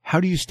How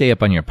do you stay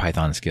up on your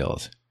Python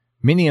skills?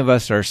 Many of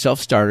us are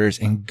self-starters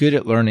and good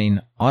at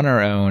learning on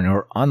our own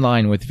or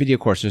online with video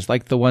courses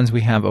like the ones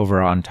we have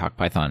over on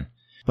TalkPython.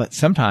 But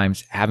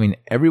sometimes having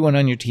everyone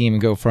on your team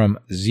go from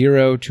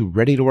zero to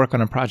ready to work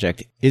on a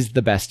project is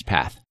the best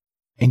path.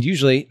 And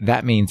usually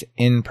that means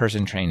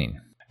in-person training.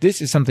 This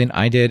is something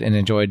I did and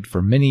enjoyed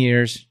for many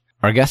years.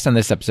 Our guest on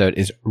this episode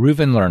is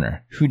Reuven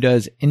Lerner, who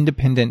does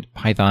independent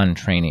Python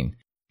training.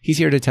 He's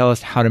here to tell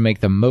us how to make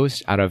the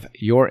most out of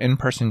your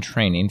in-person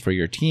training for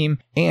your team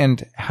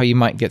and how you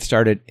might get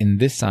started in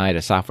this side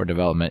of software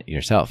development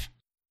yourself.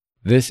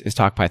 This is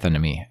Talk Python to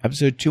Me,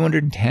 episode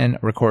 210,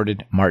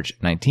 recorded March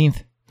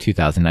 19th,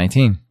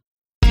 2019.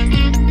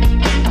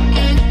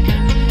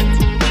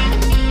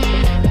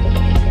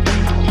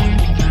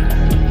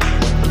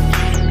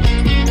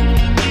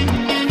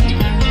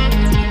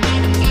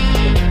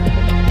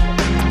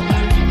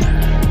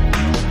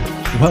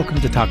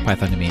 Welcome to Talk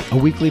Python to Me, a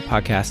weekly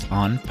podcast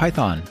on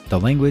Python, the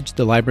language,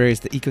 the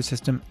libraries, the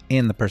ecosystem,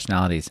 and the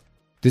personalities.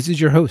 This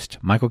is your host,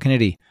 Michael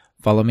Kennedy.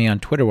 Follow me on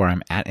Twitter where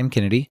I'm at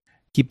mkennedy.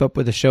 Keep up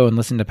with the show and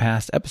listen to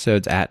past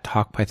episodes at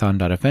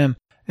talkpython.fm,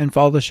 and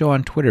follow the show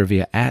on Twitter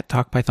via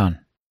 @talkpython.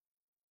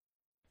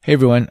 Hey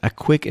everyone, a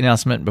quick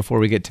announcement before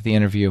we get to the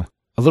interview.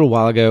 A little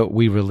while ago,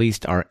 we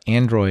released our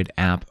Android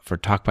app for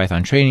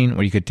TalkPython training,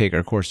 where you could take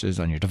our courses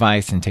on your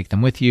device and take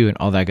them with you and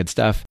all that good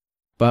stuff.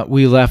 But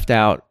we left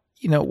out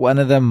one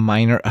of the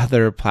minor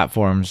other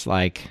platforms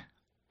like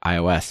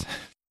iOS.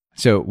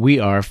 So we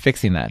are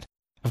fixing that.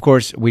 Of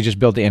course, we just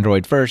built the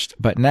Android first,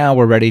 but now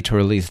we're ready to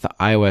release the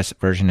iOS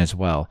version as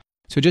well.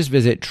 So just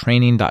visit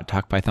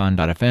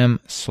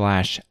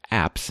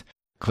training.talkpython.fm/apps.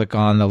 Click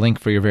on the link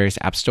for your various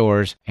app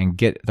stores and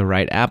get the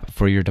right app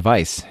for your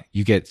device.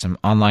 You get some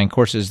online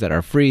courses that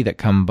are free that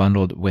come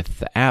bundled with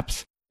the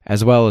apps,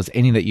 as well as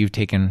any that you've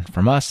taken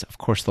from us. Of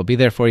course, they'll be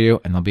there for you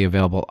and they'll be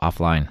available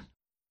offline.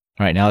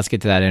 All right, now let's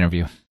get to that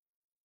interview.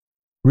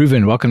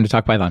 Reuven, welcome to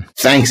Talk Python.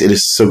 Thanks. It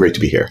is so great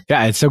to be here.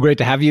 Yeah, it's so great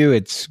to have you.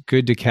 It's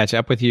good to catch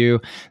up with you.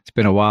 It's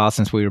been a while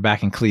since we were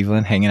back in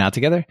Cleveland hanging out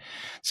together.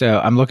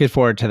 So I'm looking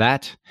forward to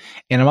that.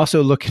 And I'm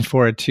also looking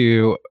forward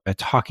to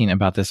talking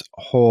about this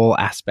whole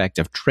aspect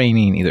of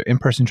training, either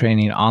in-person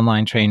training,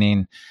 online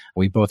training.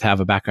 We both have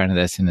a background in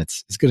this, and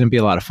it's going to be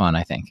a lot of fun,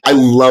 I think. I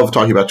love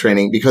talking about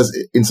training because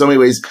in so many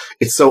ways,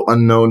 it's so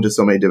unknown to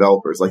so many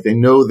developers. Like they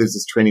know there's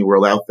this training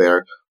world out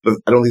there, but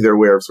I don't think they're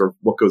aware of sort of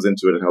what goes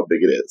into it and how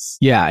big it is.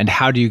 Yeah. And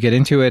how do you get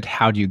into it?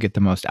 How do you get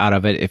the most out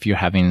of it if you're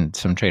having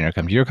some trainer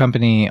come to your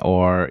company?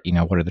 Or,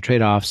 what are the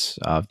trade-offs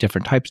of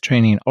different types of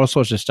training? All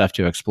sorts of stuff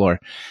to explore.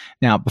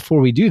 Now,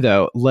 before we do,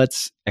 though,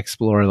 let's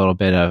explore a little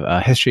bit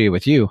of history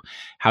with you.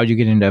 How did you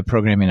get into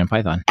programming in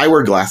Python? I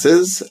wear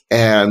glasses,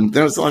 and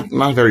there was not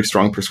a very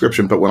strong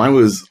prescription. But when I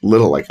was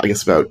little, I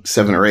guess about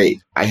 7 or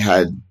 8, I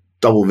had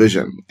double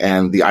vision.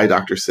 And the eye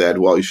doctor said,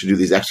 well, you should do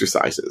these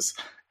exercises.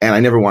 And I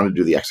never wanted to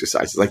do the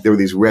exercises. There were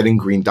these red and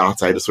green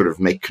dots I had to sort of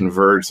make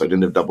converge so I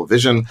didn't have double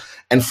vision.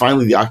 And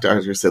finally, the eye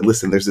doctor said,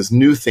 listen, there's this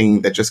new thing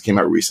that just came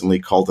out recently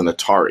called an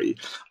Atari.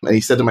 And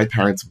he said to my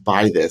parents,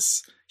 buy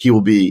this. He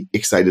will be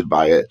excited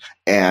by it.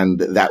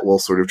 And that will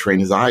sort of train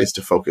his eyes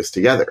to focus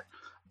together.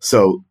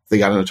 So they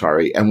got an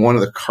Atari. And one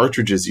of the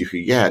cartridges you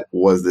could get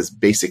was this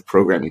basic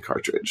programming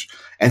cartridge.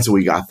 And so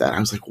we got that. I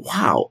was like,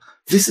 wow,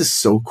 this is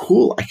so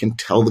cool. I can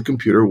tell the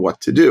computer what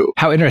to do.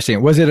 How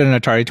interesting. Was it an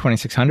Atari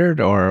 2600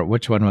 or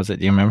which one was it?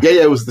 Do you remember?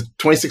 Yeah, it was the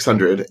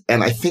 2600.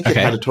 And I think it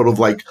had a total of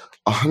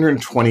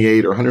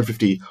 128 or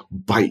 150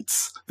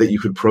 bytes that you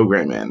could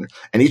program in.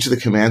 And each of the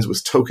commands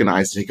was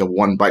tokenized to take up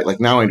 1 byte.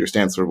 Now I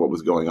understand sort of what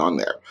was going on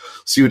there.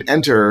 So you would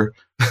enter,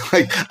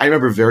 I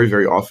remember very,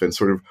 very often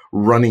sort of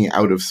running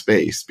out of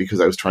space because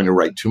I was trying to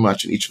write too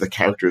much. And each of the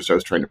characters I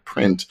was trying to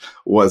print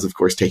was, of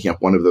course, taking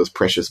up one of those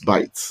precious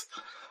bytes.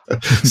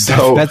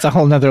 So that's a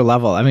whole nother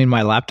level. I mean,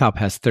 my laptop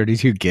has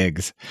 32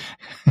 gigs.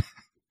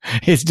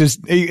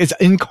 It's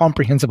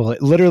incomprehensible.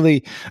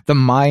 Literally, the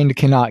mind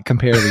cannot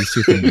compare these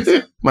two things.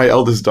 My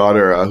eldest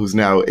daughter, who's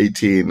now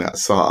 18,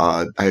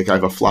 saw I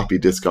have a floppy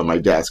disk on my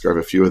desk, or I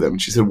have a few of them.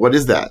 And she said, what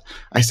is that?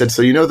 I said,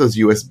 so those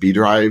USB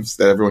drives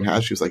that everyone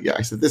has? She was like, yeah.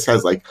 I said, this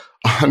has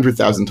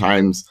 100,000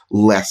 times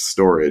less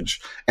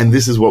storage. And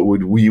this is what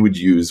we would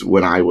use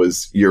when I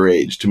was your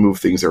age to move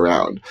things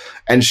around.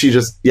 And she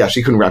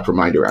she couldn't wrap her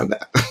mind around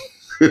that.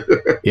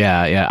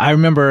 Yeah. I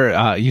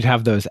remember you'd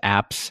have those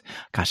apps.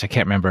 Gosh, I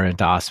can't remember in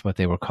DOS what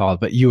they were called,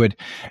 but they would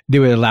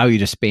allow you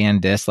to span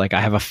disks. I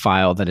have a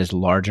file that is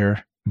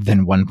larger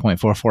than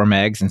 1.44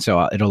 megs, and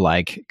so it'll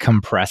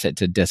compress it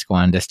to disk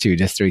 1, disk 2,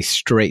 disk 3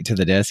 straight to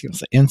the disk.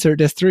 It's insert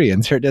disk 3,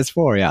 insert disk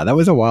 4. Yeah, that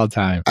was a wild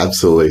time.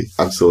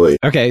 Absolutely.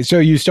 Okay, so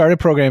you started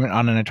programming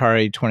on an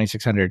Atari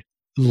 2600.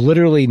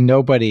 Literally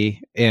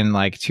nobody in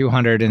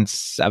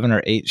 207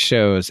 or 8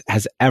 shows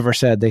has ever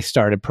said they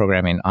started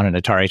programming on an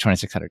Atari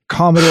 2600.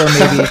 Commodore,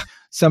 maybe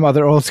some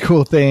other old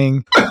school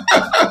thing.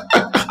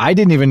 I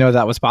didn't even know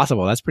that was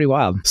possible. That's pretty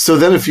wild. So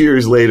then a few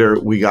years later,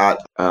 we got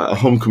a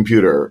home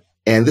computer.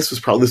 And this was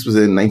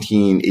in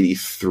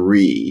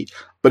 1983,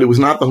 but it was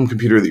not the home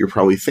computer that you're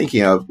probably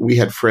thinking of. We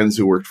had friends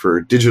who worked for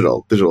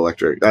Digital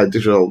Electric,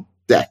 Digital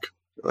Deck,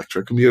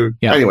 electrocomputer.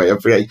 Yeah. Anyway, I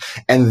forget.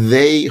 And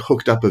they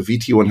hooked up a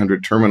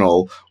VT100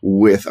 terminal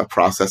with a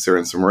processor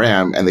and some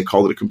RAM, and they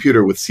called it a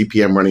computer with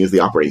CP/M running as the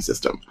operating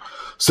system.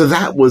 So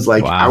that was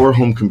like our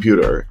home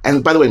computer.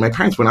 And by the way, my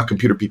parents were not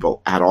computer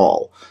people at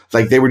all.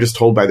 Like they were just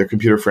told by their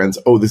computer friends,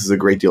 oh, this is a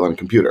great deal on a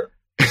computer.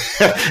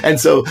 And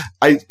so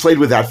I played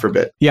with that for a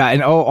bit. Yeah.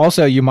 And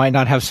also you might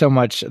not have so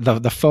much,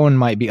 the phone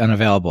might be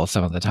unavailable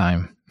some of the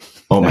time.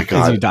 Oh my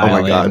God. You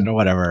dial in or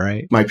whatever,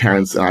 right? My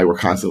parents and I were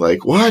constantly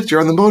like, what? You're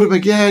on the modem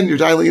again? You're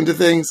dialing into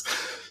things.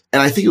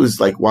 And I think it was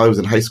like while I was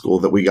in high school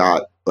that we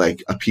got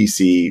like a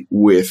PC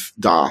with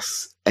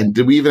DOS. And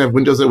did we even have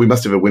Windows on it? We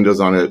must have had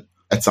Windows on it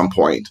at some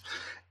point.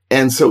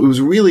 And so it was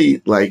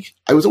really like,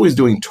 I was always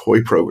doing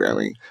toy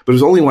programming, but it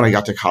was only when I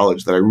got to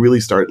college that I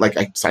really started, like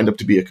I signed up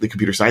to be the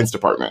computer science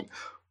department,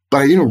 but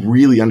I didn't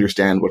really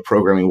understand what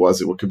programming was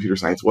and what computer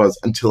science was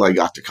until I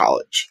got to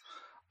college.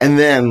 And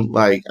then,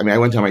 I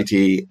went to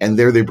MIT, and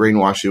there they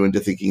brainwash you into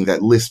thinking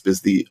that Lisp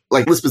is the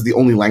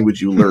only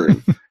language you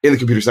learn in the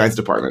computer science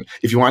department.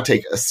 If you want to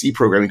take a C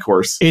programming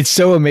course, it's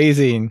so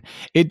amazing.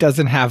 It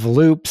doesn't have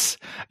loops.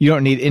 You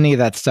don't need any of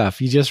that stuff.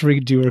 You just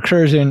do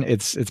recursion.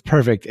 It's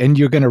perfect, and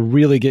you're going to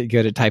really get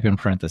good at typing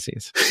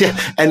parentheses. Yeah,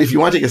 and if you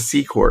want to take a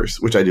C course,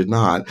 which I did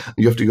not,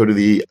 you have to go to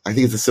I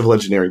think it's the civil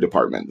engineering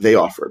department. They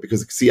offer it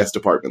because the CS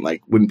department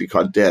wouldn't be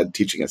caught dead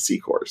teaching a C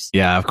course.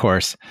 Yeah, of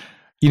course.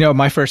 You know,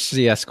 my first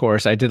CS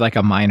course, I did like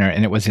a minor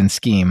and it was in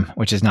Scheme,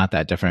 which is not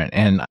that different.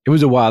 And it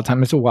was a wild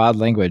time. It's a wild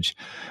language.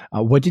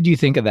 What did you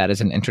think of that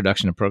as an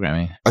introduction to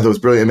programming? I thought it was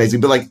brilliant, amazing.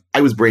 But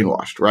I was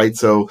brainwashed, right?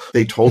 So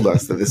they told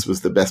us that this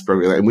was the best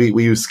program. And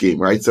we use Scheme,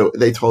 right? So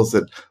they told us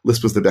that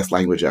Lisp was the best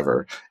language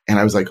ever. And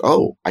I was like,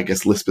 oh, I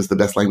guess Lisp is the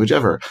best language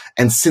ever.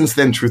 And since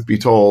then, truth be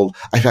told,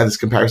 I've had this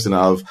comparison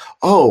of,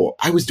 oh,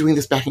 I was doing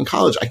this back in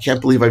college. I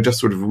can't believe I've just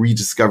sort of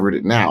rediscovered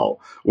it now,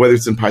 whether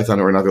it's in Python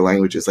or in other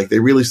languages. Like they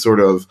really sort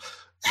of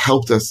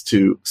helped us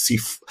to see,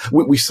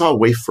 we saw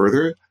way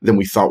further than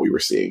we thought we were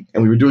seeing.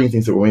 And we were doing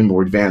things that were way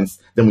more advanced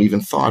than we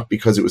even thought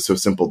because it was so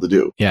simple to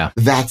do. Yeah.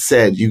 That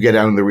said, you get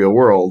out in the real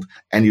world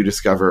and you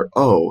discover,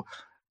 oh,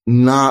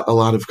 not a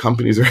lot of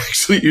companies are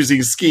actually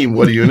using Scheme.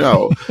 What do you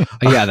know?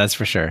 Yeah, that's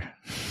for sure.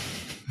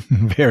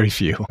 Very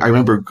few. I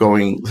remember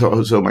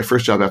so my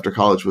first job after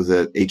college was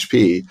at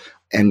HP,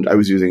 and I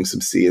was using some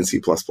C and C++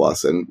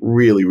 and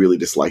really, really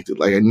disliked it.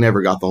 Like I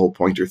never got the whole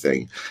pointer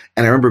thing.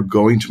 And I remember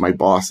going to my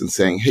boss and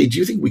saying, hey, do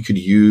you think we could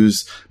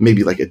use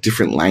maybe like a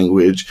different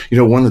language,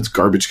 one that's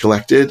garbage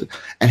collected?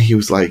 And he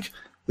was like,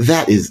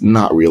 that is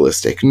not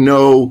realistic.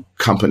 No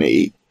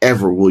company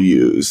ever will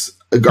use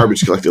a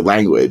garbage collected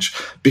language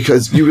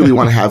because you really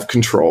want to have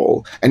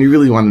control and you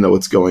really want to know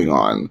what's going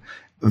on.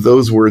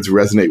 Those words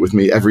resonate with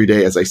me every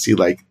day as I see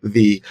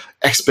the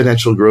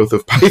exponential growth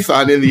of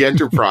Python in the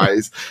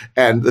enterprise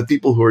and the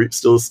people who are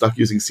still stuck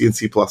using C and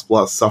C++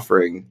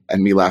 suffering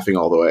and me laughing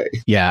all the way.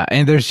 Yeah.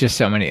 And there's just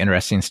so many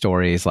interesting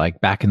stories like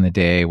back in the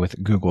day with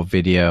Google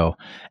Video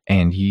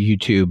and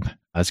YouTube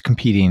as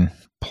competing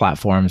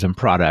platforms and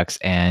products,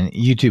 and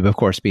YouTube, of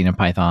course, being in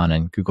Python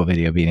and Google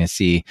Video being in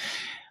C.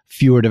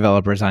 Fewer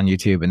developers on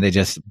YouTube, and they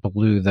just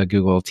blew the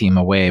Google team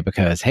away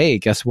because, hey,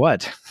 guess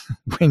what?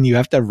 When you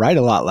have to write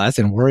a lot less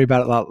and worry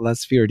about a lot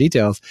less fewer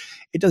details,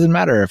 it doesn't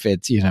matter if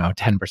it's,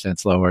 10%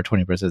 slower,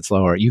 20%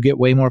 slower. You get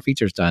way more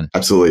features done.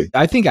 Absolutely.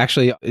 I think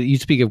actually, you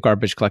speak of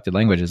garbage collected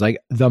languages, like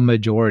the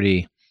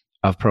majority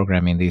of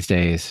programming these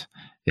days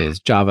is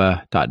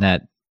Java,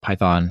 .NET,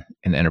 Python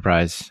in the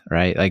enterprise,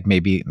 right? Like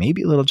maybe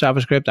a little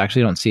JavaScript. I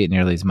actually don't see it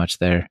nearly as much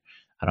there.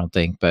 I don't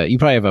think, but you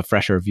probably have a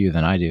fresher view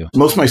than I do.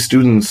 Most of my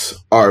students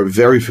are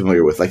very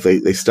familiar with,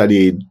 they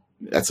studied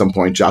at some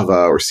point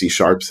Java or C#,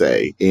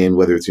 say, in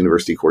whether it's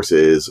university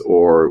courses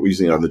or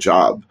using it on the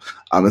job.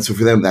 And so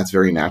for them, that's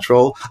very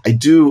natural. I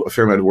do a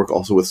fair amount of work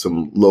also with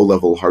some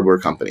low-level hardware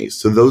companies.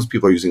 So those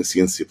people are using C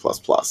and C++.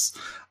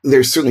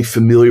 They're certainly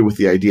familiar with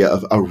the idea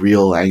of a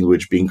real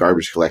language being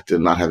garbage collected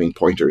and not having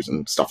pointers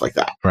and stuff like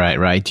that.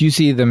 Right. Do you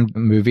see them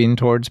moving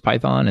towards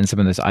Python and some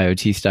of this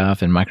IoT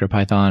stuff and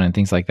MicroPython and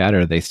things like that,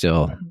 or are they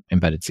still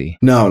embedded C?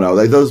 No.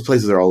 Those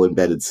places are all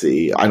embedded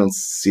C. I don't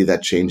see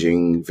that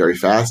changing very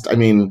fast. I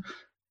mean,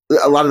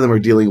 a lot of them are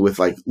dealing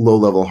with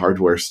low-level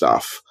hardware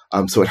stuff.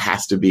 So it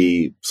has to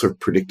be sort of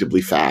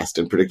predictably fast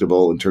and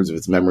predictable in terms of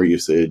its memory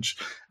usage.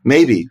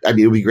 Maybe. I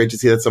mean, it would be great to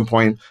see that at some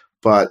point,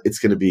 but it's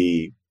going to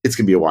be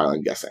a while,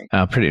 I'm guessing.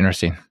 Pretty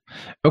interesting.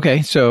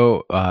 Okay,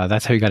 so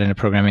that's how you got into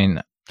programming.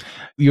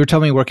 You were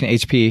telling me you work in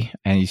HP,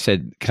 and you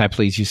said, can I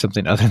please use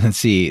something other than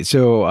C?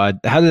 So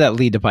how did that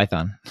lead to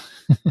Python?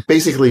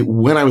 Basically,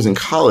 when I was in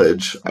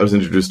college, I was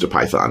introduced to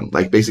Python.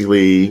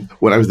 Basically,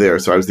 when I was there,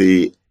 so I was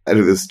the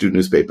editor of the student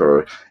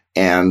newspaper,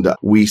 and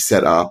we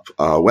set up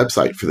a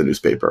website for the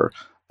newspaper.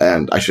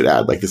 And I should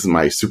add, this is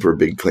my super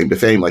big claim to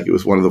fame. It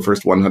was one of the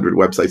first 100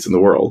 websites in the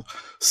world.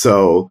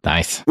 So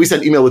nice. We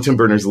sent email to Tim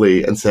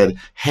Berners-Lee and said,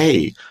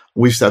 hey,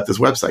 we've set up this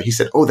website. He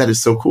said, oh, that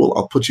is so cool.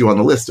 I'll put you on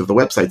the list of the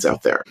websites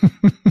out there.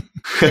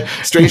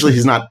 Strangely,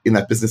 he's not in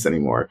that business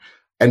anymore.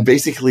 And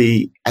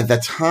basically, at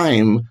that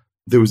time,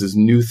 there was this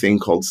new thing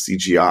called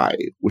CGI,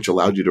 which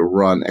allowed you to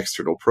run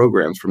external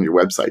programs from your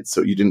website.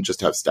 So you didn't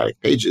just have static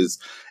pages.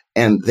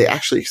 And they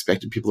actually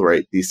expected people to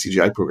write these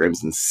CGI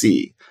programs in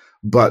C.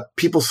 But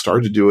people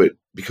started to do it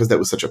because that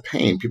was such a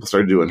pain. People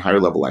started to do it in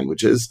higher level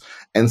languages.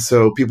 And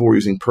so people were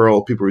using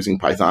Perl, people were using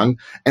Python.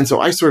 And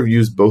so I sort of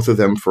used both of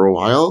them for a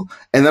while.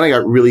 And then I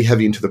got really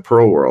heavy into the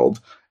Perl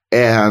world.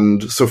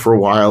 And so for a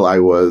while I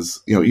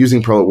was,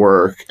 using Perl at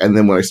work. And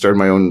then when I started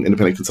my own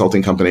independent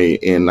consulting company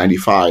in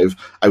 95,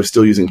 I was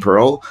still using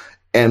Perl.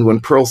 And when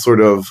Perl sort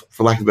of,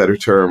 for lack of a better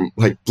term,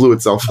 blew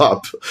itself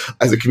up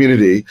as a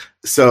community,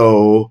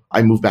 so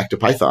I moved back to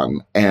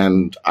Python.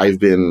 And I've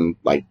been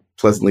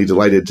pleasantly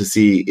delighted to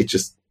see it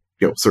just,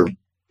 sort of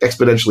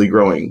exponentially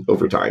growing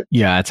over time.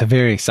 Yeah, it's a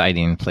very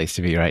exciting place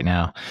to be right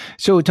now.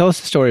 So tell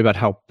us the story about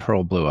how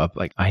Perl blew up.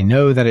 I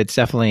know that it's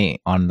definitely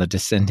on the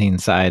descending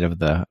side of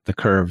the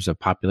curves of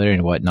popularity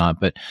and whatnot,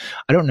 but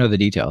I don't know the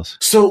details.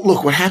 So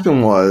look, what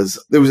happened was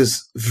there was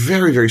this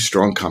very, very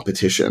strong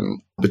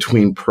competition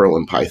between Perl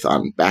and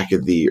Python back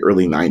in the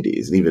early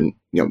 90s and even,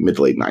 mid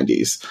to late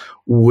 90s,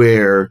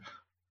 where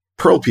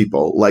Perl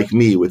people like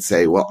me would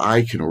say, well,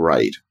 I can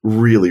write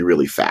really,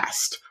 really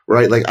fast.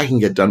 Right? I can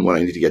get done what I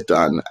need to get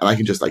done, and I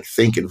can just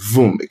think, and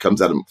boom, it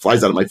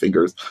flies out of my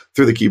fingers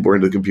through the keyboard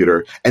into the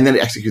computer, and then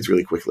it executes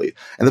really quickly.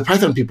 And the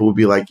Python people would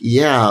be like,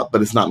 yeah,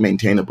 but it's not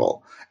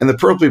maintainable. And the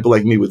Perl people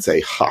like me would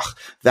say,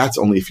 that's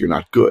only if you're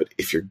not good.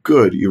 If you're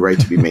good, you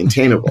write to be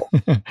maintainable.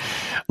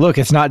 Look,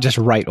 it's not just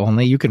write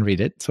only. You can read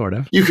it, sort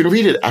of. You can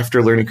read it after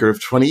a learning curve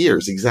of 20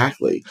 years,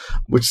 exactly,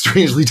 which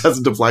strangely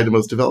doesn't apply to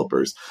most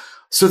developers.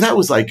 So that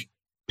was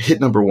hit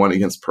number one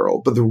against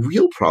Perl. But the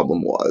real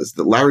problem was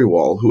that Larry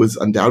Wall, who is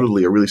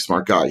undoubtedly a really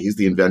smart guy, he's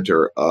the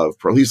inventor of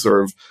Perl. He's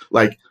sort of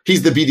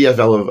he's the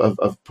BDFL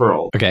of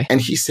Perl. Okay. And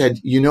he said,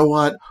 you know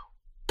what?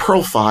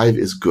 Perl 5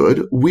 is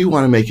good. We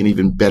want to make an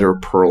even better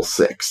Perl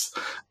 6.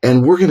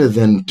 And we're going to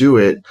then do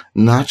it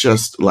not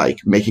just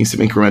making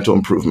some incremental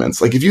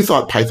improvements. If you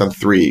thought Python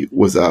 3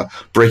 was a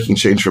breaking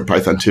change from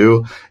Python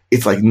 2,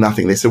 it's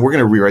nothing. They said, we're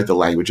going to rewrite the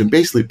language. And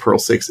basically Perl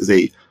 6 is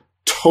a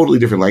totally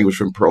different language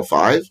from Perl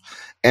 5.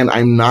 And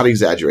I'm not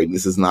exaggerating.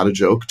 This is not a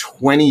joke.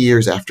 20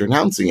 years after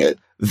announcing it,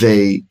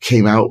 they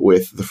came out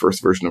with the first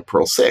version of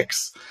Perl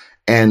 6.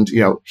 And,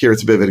 here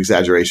it's a bit of an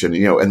exageration,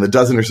 and the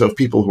dozen or so of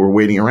people who were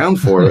waiting around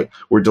for it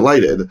were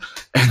delighted.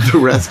 And the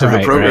rest of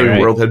the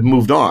programming world had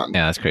moved on.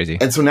 Yeah, that's crazy.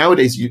 And so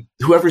nowadays,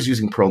 whoever's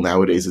using Perl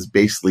nowadays is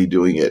basically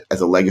doing it as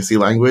a legacy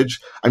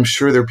language. I'm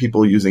sure there are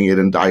people using it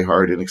and die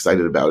hard and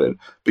excited about it,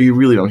 but you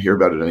really don't hear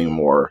about it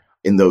anymore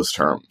in those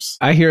terms.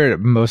 I hear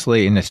it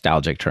mostly in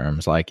nostalgic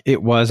terms.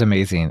 It was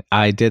amazing.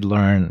 I did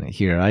learn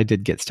here. I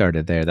did get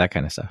started there, that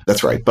kind of stuff.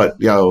 That's right. But,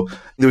 there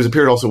was a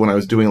period also when I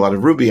was doing a lot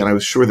of Ruby, and I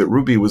was sure that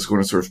Ruby was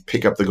going to sort of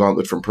pick up the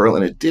gauntlet from Perl,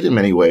 and it did in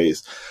many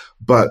ways.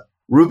 But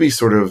Ruby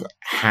sort of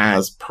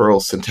has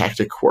Perl's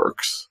syntactic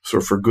quirks,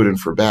 sort of for good and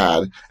for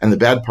bad. And the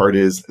bad part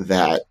is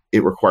that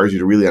it requires you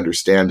to really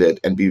understand it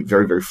and be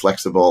very, very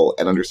flexible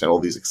and understand all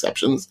these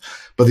exceptions.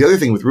 But the other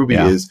thing with Ruby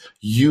is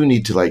you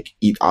need to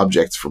eat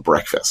objects for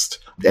breakfast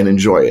and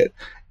enjoy it.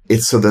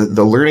 It's so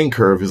the learning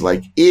curve is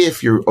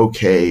if you're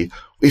okay,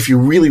 if you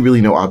really, really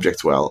know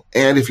objects well,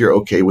 and if you're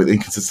okay with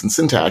inconsistent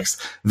syntax,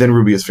 then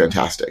Ruby is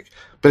fantastic.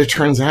 But it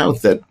turns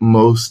out that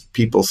most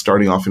people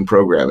starting off in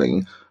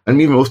programming, and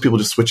even most people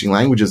just switching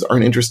languages,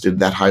 aren't interested in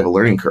that high of a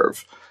learning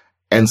curve.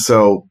 And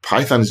so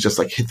Python has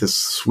just hit this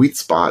sweet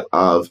spot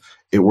of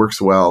it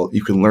works well,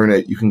 you can learn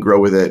it, you can grow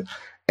with it.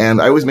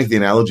 And I always make the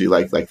analogy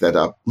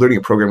that learning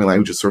a programming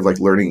language is sort of like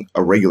learning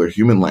a regular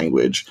human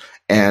language.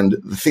 And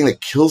the thing that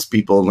kills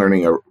people in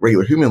learning a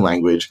regular human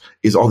language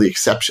is all the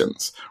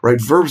exceptions, right?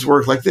 Verbs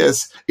work like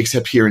this,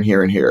 except here and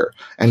here and here.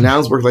 And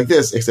nouns work like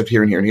this, except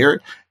here and here and here.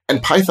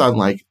 And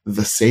Python,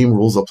 the same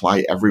rules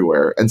apply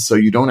everywhere. And so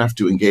you don't have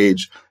to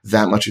engage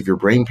that much of your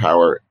brain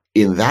power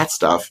in that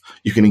stuff.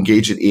 You can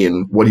engage it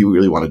in what do you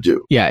really want to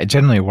do? Yeah, it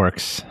generally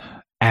works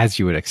as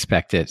you would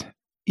expect it.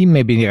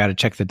 Maybe you got to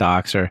check the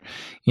docs or,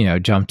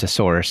 jump to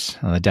source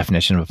on the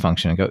definition of a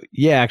function and go,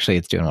 yeah, actually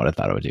it's doing what I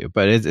thought it would do,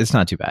 but it's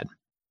not too bad.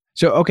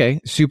 So, okay,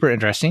 super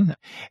interesting.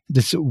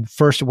 This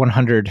first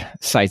 100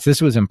 sites,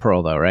 this was in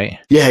Perl though, right?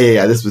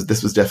 Yeah. This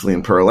was definitely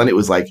in Perl. And it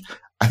was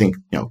I think,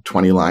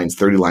 20 lines,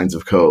 30 lines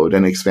of code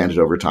and expanded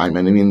over time.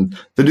 And I mean,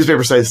 the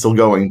newspaper site is still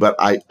going, but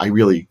I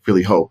really,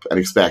 really hope and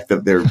expect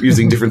that they're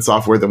using different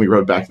software than we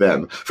wrote back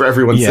then for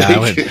everyone's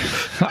sake.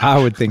 I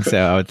would think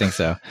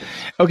so.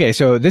 Okay.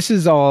 So this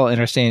is all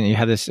interesting. You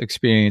had this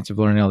experience of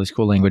learning all these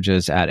cool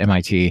languages at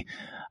MIT.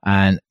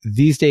 And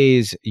these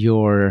days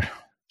you're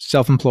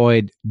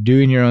self-employed,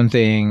 doing your own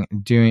thing,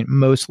 doing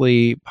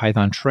mostly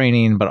Python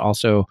training, but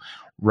also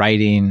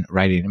writing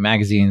in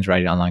magazines,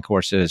 writing online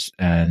courses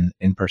and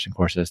in-person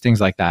courses,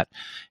 things like that.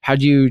 How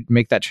do you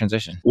make that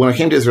transition? When I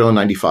came to Israel in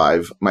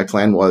 95, my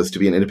plan was to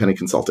be an independent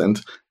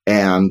consultant.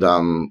 And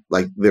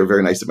they were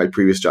very nice at my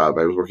previous job.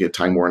 I was working at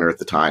Time Warner at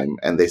the time.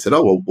 And they said,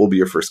 oh, well, we'll be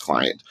your first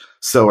client.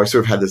 So I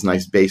sort of had this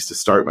nice base to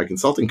start my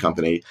consulting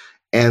company.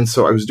 And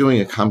so I was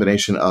doing a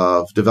combination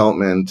of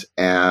development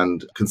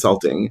and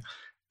consulting.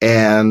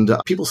 And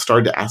people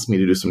started to ask me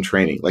to do some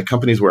training. Like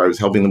companies where I was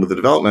helping them with the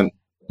development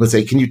would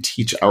say, can you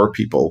teach our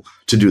people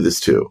to do this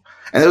too?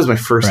 And that was my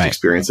first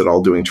experience at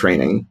all doing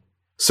training.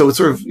 So it's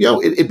sort of,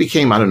 it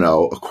became, I don't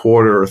know, a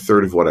quarter or a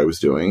third of what I was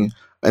doing.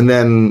 And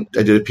then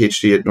I did a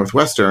PhD at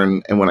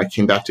Northwestern. And when I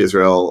came back to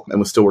Israel and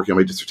was still working on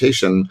my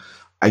dissertation,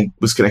 I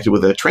was connected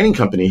with a training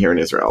company here in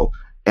Israel.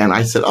 And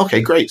I said,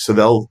 okay, great. So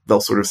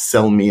they'll sort of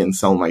sell me and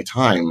sell my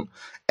time.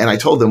 And I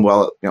told them,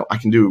 well, I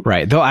can do.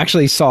 Right. They'll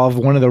actually solve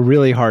one of the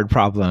really hard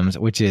problems,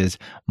 which is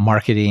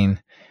marketing,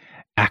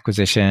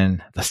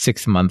 acquisition, the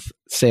 6-month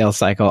sales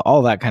cycle,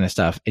 all that kind of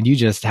stuff. And you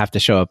just have to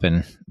show up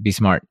and be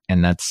smart.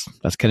 And that's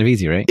kind of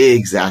easy, right?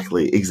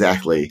 Exactly.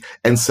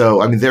 And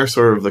so, they're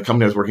sort of, the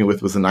company I was working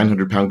with was a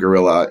 900-pound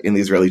gorilla in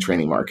the Israeli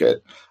training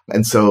market.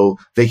 And so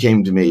they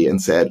came to me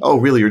and said, oh,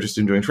 really? You're just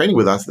doing training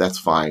with us? That's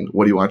fine.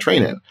 What do you want to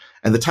train in?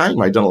 At the time,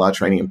 I'd done a lot of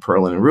training in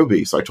Perl and in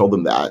Ruby. So I told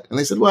them that. And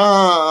they said,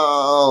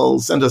 well,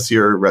 send us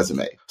your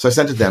resume. So I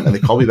sent it to them and they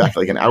called me back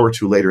like an hour or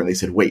two later and they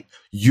said, wait,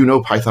 you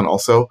know Python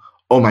also?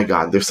 Oh my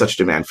God, there's such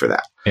demand for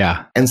that.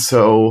 Yeah. And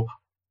so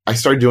I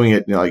started doing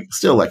it,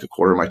 still like a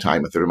quarter of my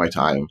time, a third of my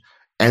time.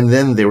 And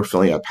then they were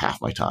filling up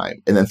half my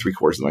time and then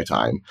 3/4 of my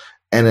time.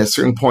 And at a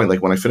certain point,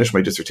 like when I finished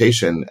my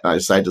dissertation and I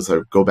decided to sort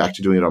of go back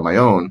to doing it on my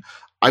own,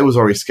 I was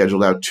already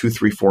scheduled out 2,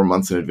 3, 4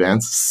 months in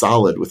advance,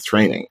 solid with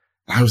training.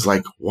 And I was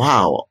like,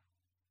 wow,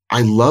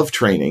 I love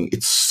training.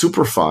 It's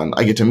super fun.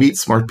 I get to meet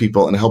smart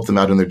people and help them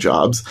out in their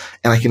jobs.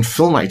 And I can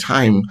fill my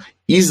time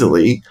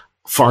easily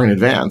far in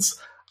advance.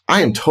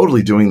 I am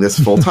totally doing this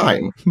full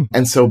time.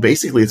 And so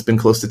basically it's been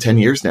close to 10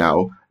 years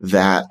now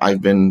that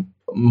I've been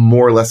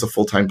more or less a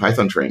full-time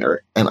Python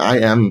trainer. And I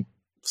am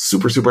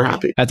super, super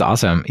happy. That's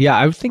awesome. Yeah,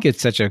 I think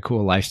it's such a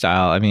cool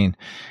lifestyle.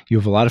 You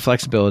have a lot of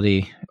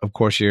flexibility. Of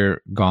course,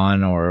 you're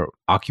gone or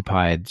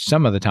occupied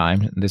some of the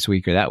time this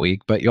week or that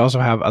week, but you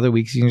also have other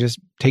weeks you can just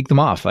take them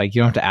off. Like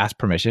you don't have to ask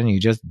permission. You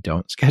just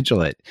don't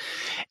schedule it.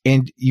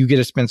 And you get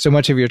to spend so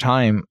much of your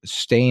time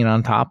staying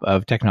on top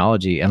of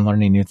technology and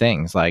learning new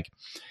things. Like,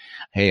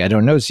 hey, I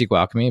don't know SQL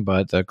Alchemy,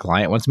 but the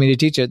client wants me to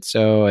teach it.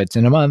 So it's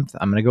in a month.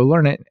 I'm going to go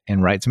learn it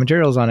and write some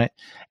materials on it.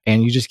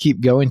 And you just keep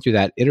going through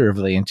that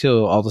iteratively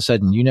until all of a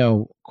sudden, you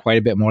know quite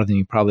a bit more than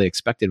you probably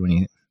expected when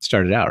you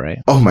started out, right?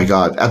 Oh my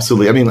God,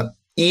 absolutely.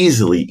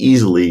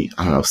 Easily,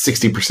 I don't know,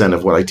 60%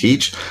 of what I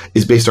teach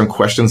is based on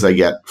questions I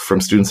get from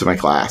students in my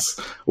class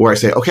where I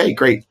say, okay,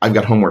 great, I've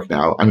got homework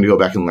now. I'm going to go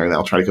back and learn that.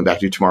 I'll try to come back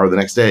to you tomorrow or the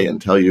next day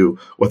and tell you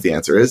what the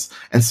answer is.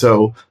 And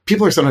so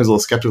people are sometimes a little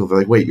skeptical. They're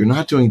like, wait, you're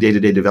not doing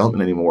day-to-day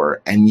development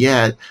anymore. And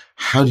yet,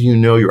 how do you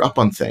know you're up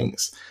on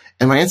things?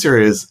 And my answer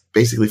is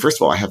basically, first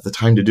of all, I have the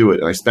time to do it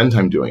and I spend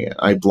time doing it.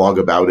 I blog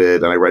about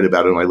it and I write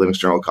about it in my Linux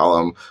Journal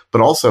column,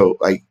 but also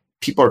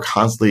people are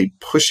constantly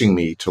pushing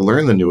me to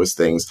learn the newest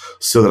things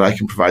so that I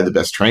can provide the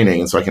best training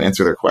and so I can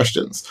answer their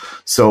questions.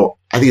 So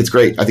I think it's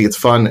great. I think it's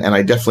fun. And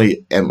I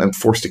definitely am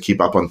forced to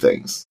keep up on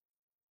things.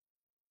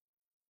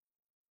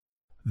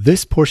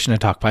 This portion of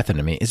Talk Python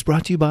to Me is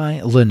brought to you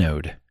by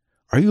Linode.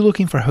 Are you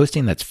looking for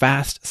hosting that's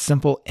fast,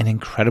 simple, and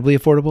incredibly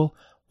affordable?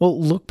 Well,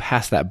 look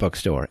past that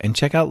bookstore and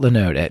check out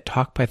Linode at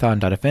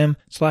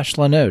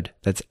talkpython.fm/Linode.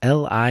 That's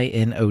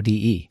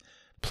Linode.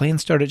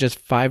 Plans start at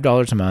just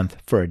 $5 a month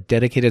for a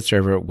dedicated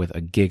server with a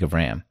gig of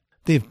RAM.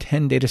 They have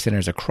 10 data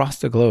centers across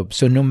the globe,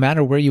 so no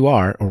matter where you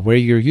are or where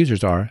your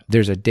users are,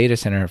 there's a data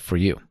center for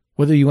you.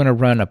 Whether you want to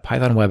run a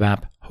Python web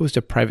app, host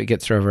a private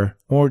Git server,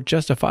 or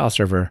just a file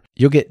server,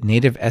 you'll get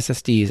native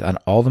SSDs on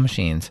all the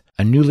machines,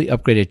 a newly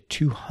upgraded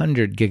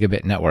 200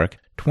 gigabit network,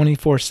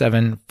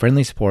 24/7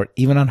 friendly support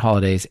even on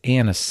holidays,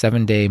 and a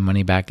 7-day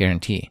money-back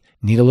guarantee.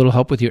 Need a little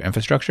help with your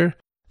infrastructure?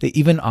 They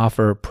even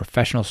offer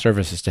professional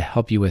services to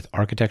help you with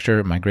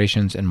architecture,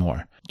 migrations, and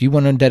more. Do you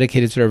want a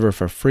dedicated server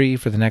for free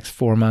for the next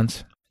 4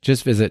 months?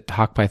 Just visit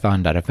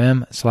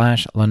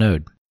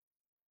talkpython.fm/Linode.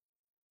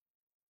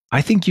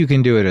 I think you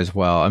can do it as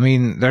well.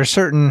 There are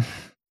certain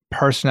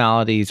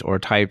personalities or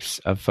types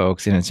of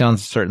folks, and it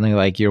sounds certainly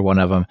like you're one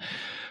of them,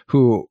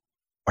 who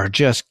are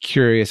just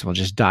curious, will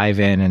just dive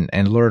in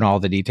and learn all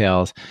the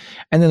details.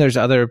 And then there's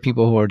other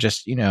people who are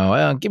just,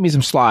 give me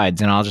some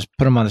slides and I'll just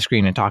put them on the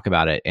screen and talk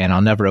about it. And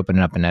I'll never open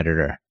up an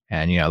editor.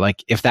 And,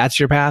 if that's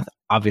your path,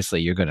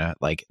 obviously you're going to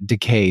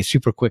decay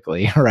super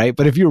quickly, right?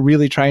 But if you're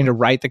really trying to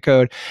write the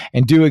code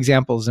and do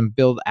examples and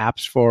build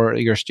apps for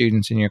your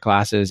students in your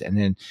classes, and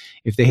then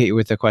if they hit you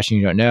with a question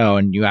you don't know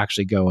and you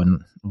actually go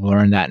and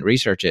learn that and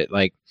research it,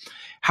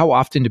 how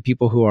often do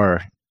people who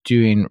are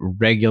doing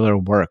regular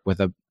work with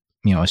a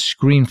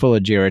screen full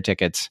of Jira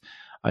tickets,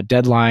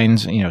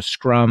 deadlines,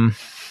 Scrum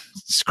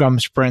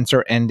sprints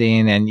are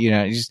ending, and you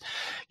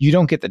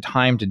don't get the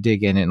time to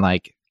dig in and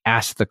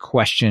ask the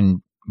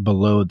question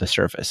below the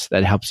surface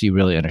that helps you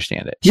really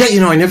understand it. Yeah,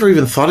 I never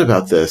even thought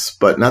about this,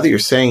 but now that you're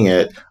saying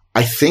it,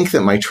 I think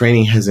that my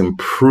training has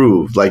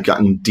improved,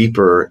 gotten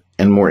deeper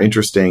and more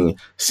interesting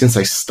since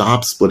I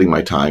stopped splitting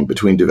my time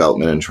between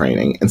development and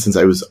training, and since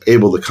I was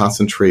able to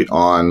concentrate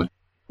on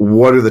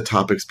what are the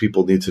topics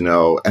people need to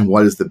know and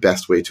what is the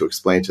best way to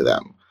explain to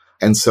them.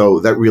 And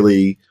so that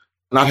really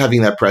not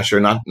having that pressure,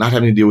 not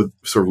having to deal with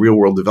sort of real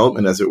world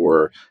development, as it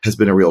were, has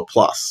been a real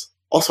plus.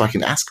 Also, I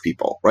can ask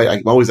people, right?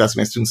 I'm always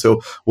asking my students,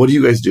 so what do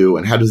you guys do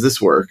and how does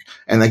this work?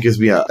 And that gives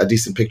me a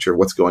decent picture of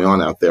what's going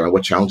on out there and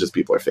what challenges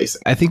people are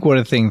facing. I think one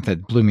of the things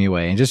that blew me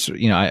away, and just,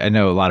 I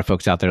know a lot of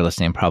folks out there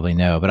listening probably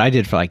know, but I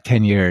did for like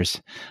 10 years.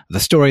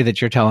 The story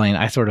that you're telling,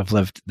 I sort of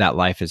lived that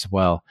life as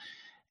well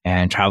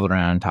and traveled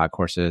around, taught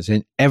courses.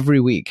 And every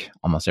week,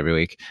 almost every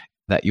week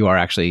that you are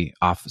actually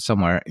off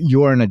somewhere,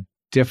 you're in a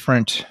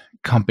different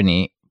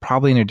company,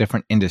 probably in a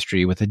different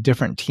industry with a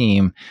different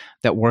team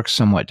that works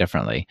somewhat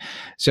differently.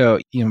 So,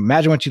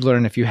 imagine what you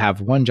learn if you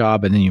have one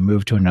job and then you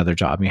move to another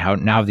job. You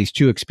now have these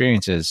two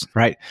experiences,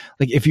 right?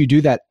 Like if you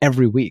do that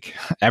every week,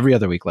 every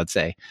other week, let's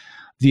say,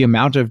 the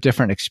amount of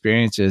different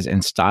experiences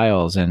and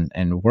styles and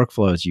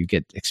workflows you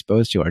get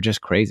exposed to are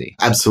just crazy.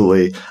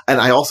 Absolutely.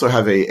 And I also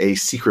have a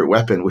secret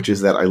weapon, which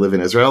is that I live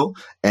in Israel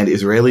and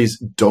Israelis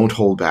don't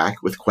hold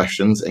back with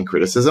questions and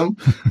criticism.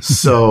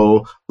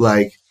 So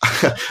like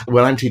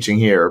when I'm teaching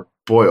here,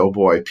 boy, oh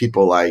boy,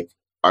 people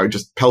are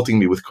just pelting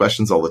me with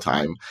questions all the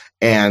time.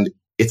 And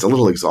it's a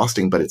little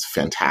exhausting, but it's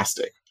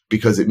fantastic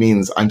because it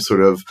means I'm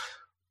sort of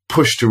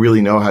pushed to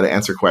really know how to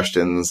answer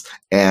questions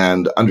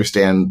and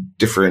understand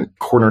different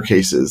corner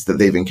cases that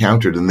they've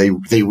encountered. And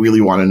they really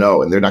want to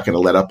know, and they're not going to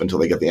let up until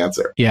they get the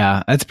answer.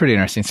 Yeah, that's pretty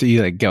interesting. So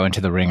you go into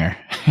the ringer,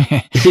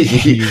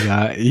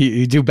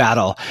 you do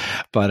battle,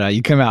 but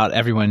you come out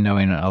everyone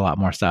knowing a lot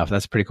more stuff.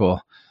 That's pretty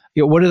cool.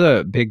 What are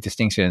the big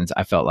distinctions?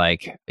 I felt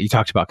like you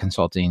talked about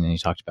consulting and you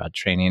talked about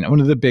training. One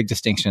of the big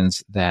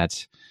distinctions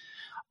that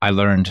I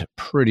learned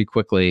pretty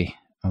quickly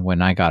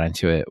when I got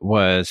into it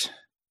was,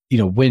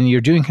 when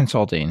you're doing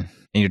consulting and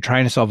you're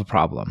trying to solve a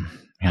problem,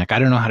 you're like, I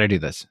don't know how to do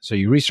this. So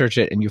you research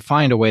it and you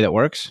find a way that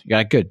works. You're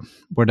like, good,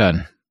 we're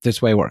done.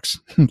 This way works.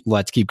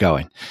 Let's keep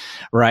going.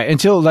 Right.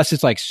 Unless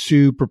it's like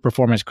super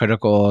performance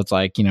critical. It's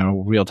like,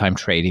 real-time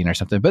trading or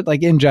something. But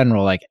like in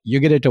general, like you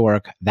get it to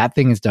work, that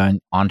thing is done,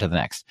 on to the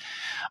next.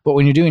 But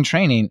when you're doing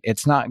training,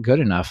 it's not good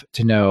enough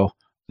to know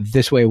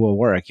this way will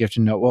work. You have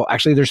to know, well,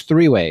 actually there's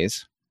 3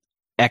 ways.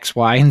 X,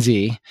 Y, and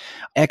Z.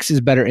 X is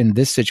better in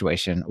this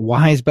situation.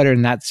 Y is better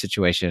in that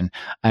situation.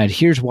 And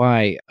here's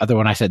why, other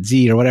one I said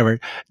Z or whatever,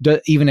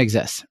 even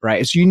exists,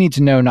 right? So you need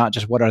to know not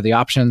just what are the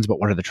options, but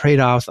what are the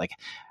trade-offs, like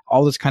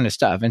all this kind of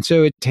stuff. And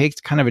so it takes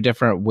kind of a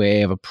different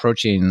way of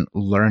approaching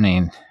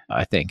learning,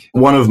 I think.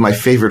 One of my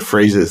favorite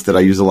phrases that I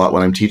use a lot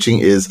when I'm teaching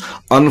is,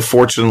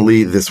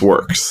 unfortunately, this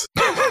works.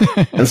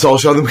 And so I'll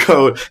show them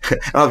code and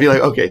I'll be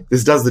like, okay,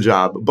 this does the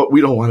job, but we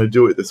don't want to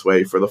do it this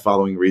way for the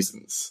following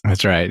reasons.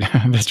 That's right.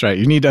 That's right.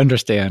 You need to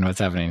understand what's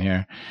happening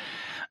here.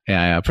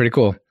 Yeah, pretty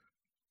cool.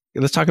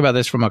 Let's talk about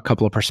this from a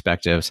couple of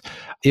perspectives.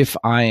 If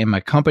I am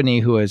a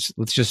company who is,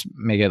 let's just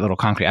make it a little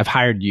concrete. I've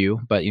hired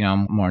you, but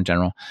more in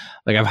general.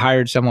 Like I've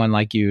hired someone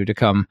like you to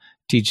come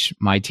teach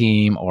my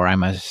team, or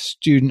I'm a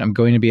student, I'm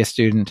going to be a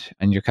student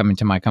and you're coming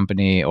to my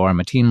company, or I'm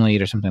a team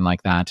lead or something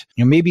like that.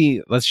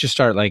 Maybe let's just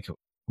start like,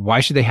 why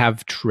should they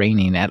have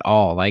training at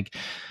all? Like,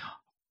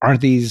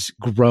 aren't these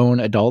grown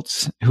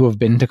adults who have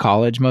been to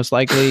college most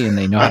likely and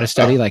they know how to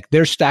study? Like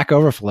there's Stack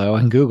Overflow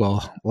and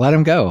Google. Let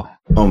them go.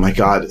 Oh my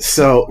God.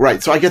 So,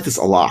 right. So I get this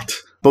a lot,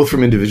 both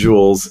from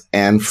individuals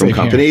and from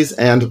companies.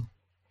 And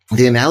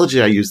the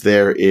analogy I use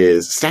there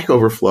is Stack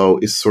Overflow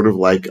is sort of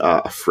like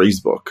a phrase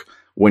book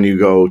when you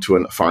go to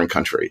a foreign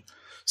country.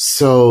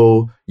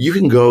 So you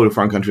can go to a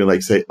foreign country and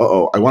like say,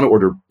 I want to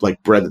order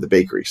like bread at the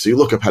bakery. So you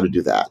look up how to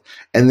do that.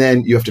 And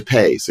then you have to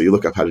pay. So you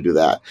look up how to do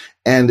that.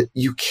 And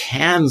you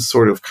can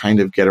sort of kind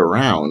of get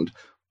around,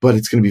 but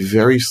it's going to be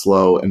very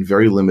slow and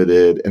very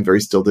limited and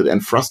very stilted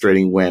and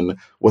frustrating when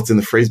what's in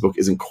the phrase book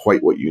isn't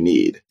quite what you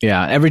need.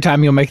 Yeah. Every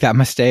time you'll make that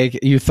mistake,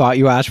 you thought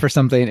you asked for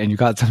something and you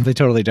got something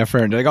totally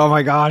different. You're like, oh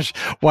my gosh,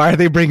 why are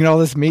they bringing all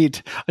this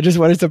meat? I just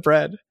wanted some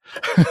bread.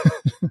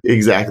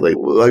 Exactly.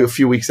 Like a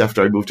few weeks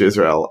after I moved to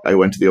Israel, I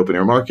went to the open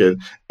air market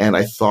and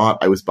I thought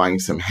I was buying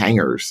some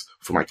hangers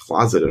for my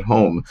closet at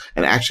home.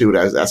 And actually what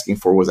I was asking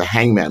for was a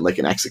hangman, like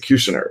an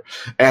executioner.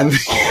 And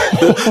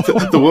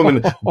the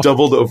woman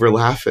doubled over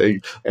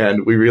laughing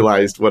and we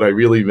realized what I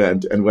really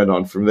meant and went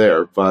on from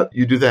there. But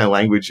you do that in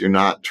language you're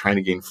not trying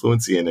to gain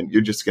fluency in, and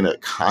you're just going to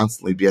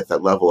constantly be at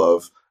that level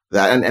of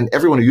that. And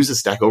everyone who uses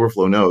Stack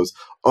Overflow knows,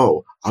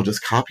 I'll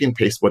just copy and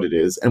paste what it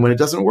is. And when it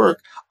doesn't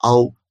work,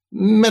 I'll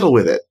meddle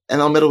with it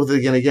and I'll meddle with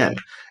it again.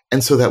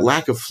 And so that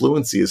lack of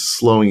fluency is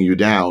slowing you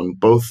down,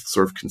 both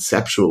sort of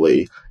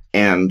conceptually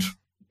and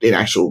in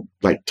actual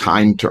like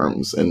time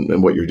terms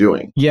and what you're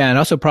doing. Yeah. And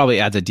also probably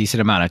adds a decent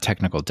amount of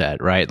technical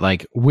debt, right?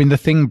 Like when the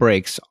thing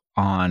breaks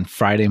on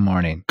Friday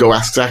morning, go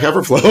ask Stack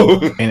Overflow.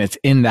 And it's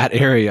in that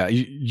area.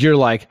 You're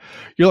like,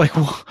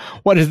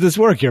 what does this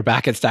work? You're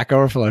back at Stack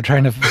Overflow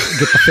trying to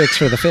get the fix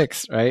for the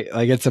fix, right?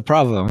 Like it's a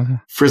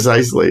problem.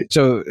 Precisely.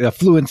 So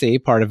fluency,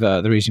 part of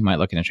the reason you might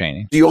look into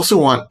training. You also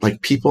want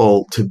like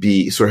people to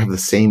be sort of have the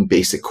same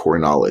basic core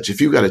knowledge. If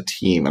you've got a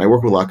team, and I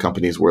work with a lot of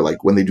companies where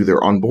like when they do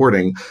their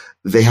onboarding,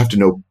 they have to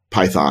know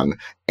Python.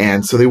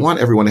 And so they want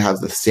everyone to have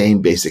the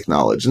same basic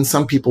knowledge. And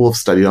some people have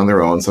studied on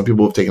their own. Some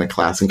people have taken a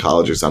class in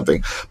college or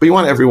something, but you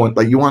want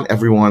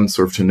everyone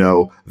sort of to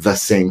know the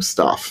same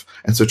stuff.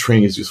 And so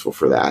training is useful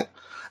for that.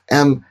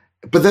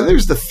 But then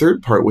there's the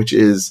third part, which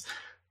is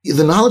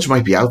the knowledge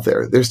might be out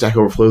there. There's Stack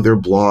Overflow, there are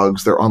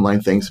blogs, there are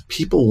online things.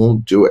 People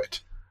won't do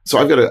it. So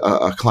I've got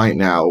a client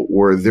now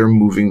where they're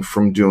moving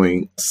from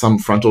doing some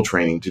frontal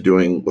training to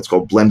doing what's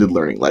called blended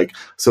learning.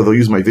 So they'll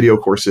use my video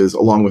courses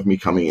along with me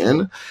coming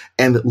in.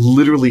 And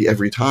literally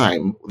every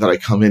time that I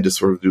come in to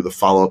sort of do the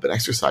follow-up and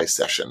exercise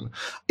session,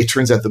 it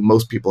turns out that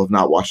most people have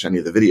not watched any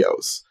of the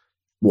videos.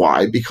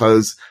 Why?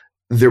 Because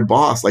their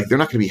boss, they're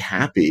not going to be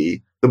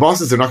happy. The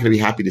bosses are not going to be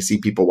happy to see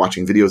people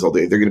watching videos all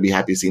day. They're going to be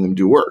happy seeing them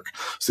do work.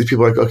 So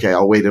people are like, okay,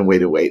 I'll wait and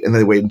wait and wait. And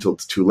then they wait until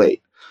it's too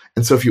late.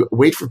 And so if you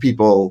wait for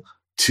people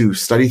to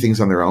study things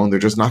on their own, they're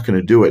just not going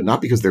to do it.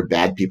 Not because they're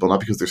bad people, not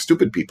because they're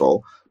stupid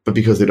people, but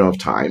because they don't have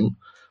time.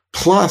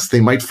 Plus,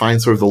 they might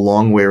find sort of the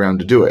long way around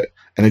to do it.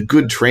 And a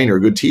good trainer,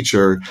 a good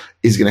teacher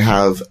is going to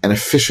have an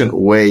efficient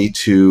way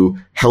to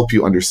help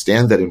you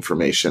understand that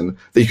information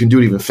that you can do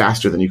it even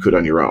faster than you could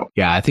on your own.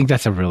 Yeah, I think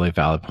that's a really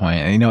valid point.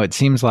 And, it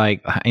seems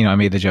like, I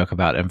made the joke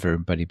about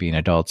everybody being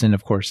adults, and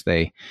of course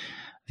they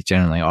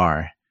generally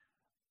are.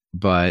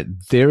 But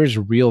there is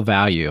real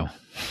value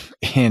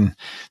in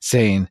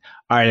saying,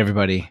 all right,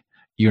 everybody,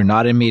 you're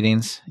not in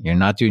meetings. You're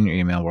not doing your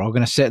email. We're all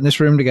going to sit in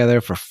this room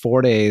together for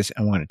 4 days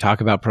and we're going to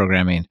talk about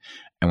programming.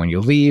 And when you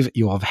leave,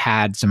 you'll have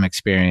had some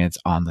experience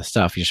on the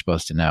stuff you're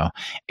supposed to know.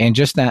 And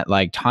just that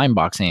time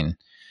boxing,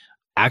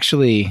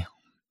 actually,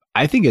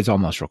 I think it's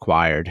almost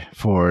required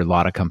for a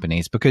lot of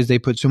companies because they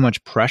put so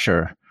much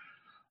pressure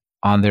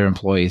on their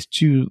employees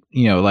to,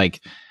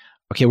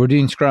 okay, we're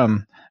doing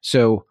Scrum.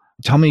 So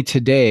tell me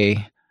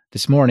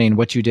this morning,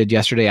 what you did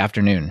yesterday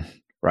afternoon.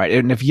 Right.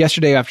 And if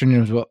yesterday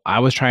afternoon I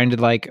was trying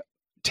to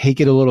take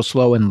it a little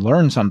slow and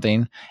learn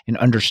something and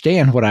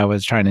understand what I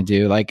was trying to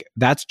do,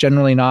 that's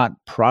generally not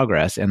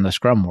progress in the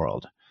Scrum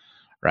world.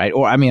 Right.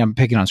 Or I'm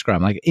picking on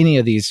Scrum, any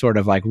of these sort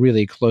of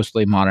really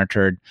closely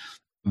monitored,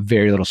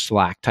 very little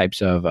Slack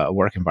types of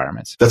work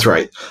environments. That's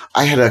right.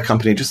 I had a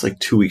company just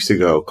 2 weeks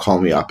ago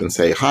call me up and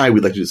say, hi,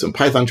 we'd like to do some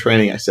Python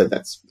training. I said,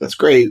 that's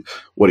great.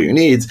 What are your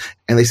needs?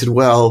 And they said,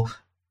 well,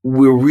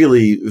 we're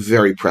really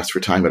very pressed for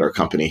time at our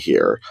company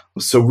here.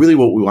 So really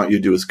what we want you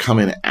to do is come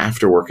in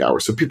after work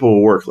hours. So people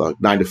will work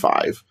 9 to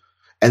 5.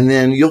 And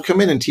then you'll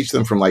come in and teach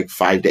them from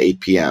 5 to 8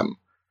 p.m.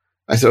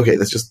 I said, okay,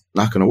 that's just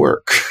not going to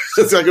work.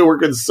 That's not going to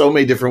work in so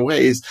many different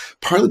ways,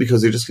 partly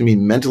because they're just going to be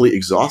mentally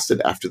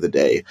exhausted after the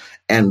day.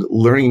 And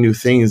learning new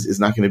things is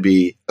not going to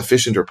be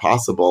efficient or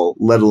possible,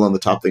 let alone the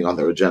top thing on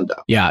their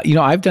agenda. Yeah.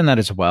 I've done that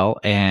as well.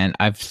 And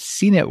I've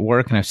seen it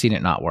work and I've seen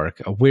it not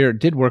work. Where it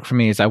did work for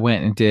me is I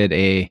went and did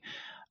a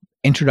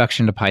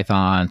introduction to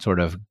Python, sort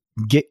of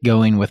get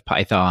going with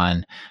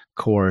Python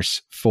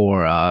course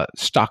for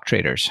stock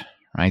traders,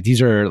 right?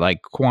 These are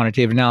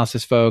quantitative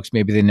analysis folks.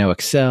 Maybe they know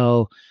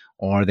Excel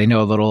or they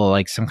know a little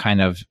some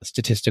kind of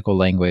statistical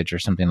language or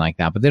something like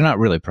that, but they're not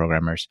really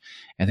programmers.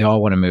 And they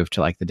all want to move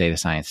to the data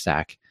science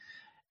stack.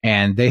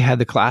 And they had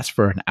the class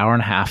for an hour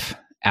and a half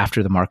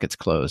after the markets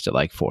closed at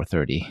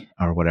 4:30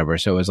 or whatever.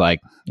 So it was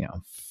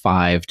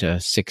 5 to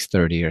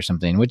 6:30 or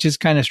something, which is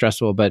kind of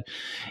stressful, but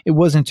it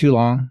wasn't too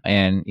long.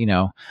 And,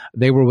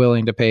 they were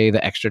willing to pay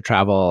the extra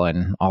travel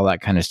and all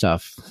that kind of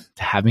stuff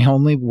to have me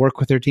only work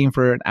with their team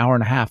for an hour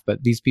and a half.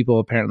 But these people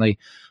apparently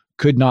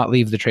could not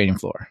leave the trading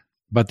floor,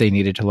 but they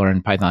needed to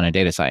learn Python and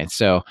data science.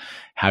 So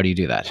how do you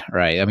do that?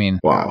 Right.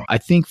 Wow. I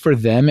think for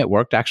them, it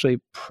worked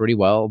actually pretty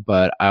well,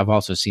 but I've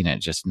also seen it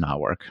just not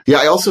work. Yeah.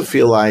 I also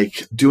feel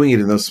like doing it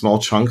in those small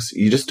chunks,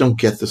 you just don't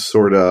get the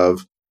sort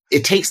of,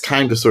 it takes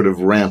time to sort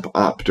of ramp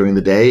up during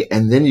the day,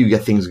 and then you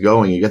get things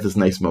going. You get this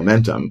nice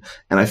momentum.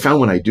 And I found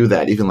when I do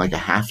that, even a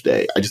half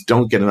day, I just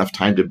don't get enough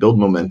time to build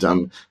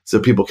momentum so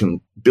people can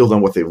build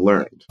on what they've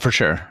learned. For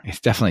sure. It's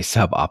definitely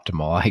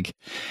suboptimal.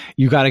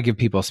 You got to give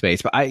people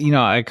space. But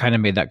I kind of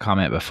made that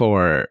comment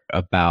before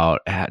about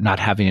not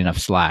having enough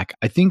Slack.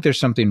 I think there's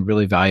something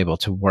really valuable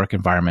to work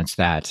environments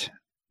that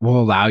will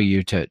allow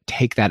you to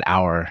take that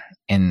hour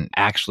and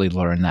actually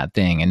learn that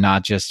thing and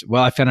not just,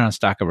 I found it on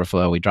Stack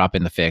Overflow, we drop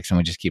in the fix and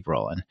we just keep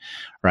rolling,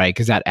 right?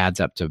 Because that adds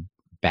up to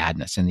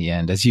badness in the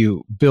end as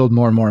you build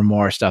more and more and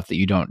more stuff that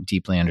you don't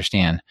deeply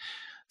understand.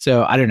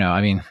 So I don't know.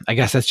 I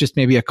guess that's just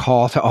maybe a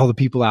call to all the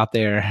people out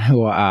there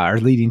who are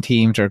leading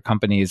teams or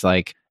companies,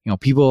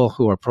 people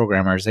who are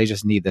programmers, they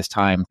just need this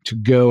time to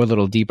go a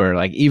little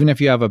deeper. Even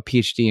if you have a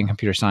PhD in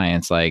computer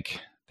science,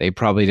 they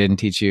probably didn't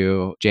teach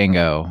you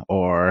Django,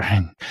 or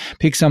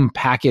pick some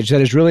package that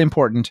is really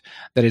important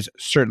that is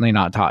certainly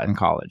not taught in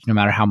college, no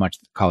matter how much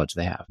college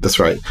they have. That's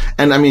right.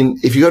 And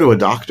if you go to a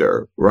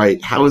doctor,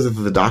 right, how is it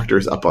that the doctor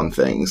is up on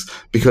things?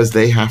 Because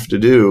they have to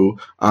do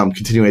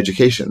continuing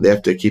education. They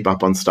have to keep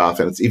up on stuff,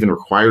 and it's even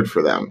required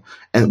for them.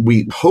 And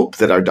we hope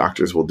that our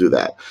doctors will do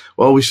that.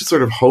 Well, we should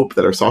sort of hope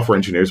that our software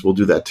engineers will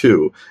do that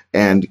too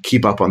and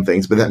keep up on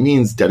things. But that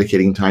means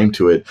dedicating time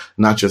to it,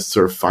 not just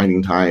sort of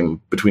finding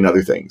time between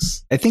other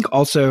things. I think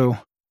also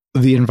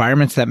the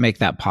environments that make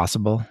that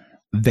possible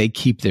they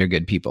keep their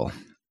good people.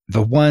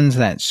 The ones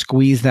that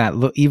squeeze that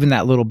even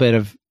that little bit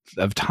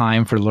of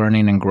time for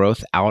learning and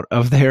growth out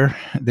of their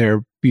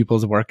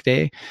people's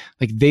workday,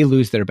 like they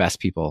lose their best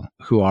people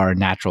who are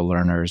natural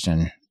learners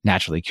and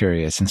naturally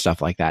curious and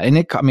stuff like that. And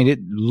it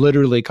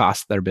literally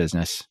costs their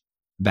business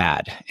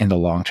bad in the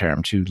long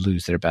term to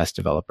lose their best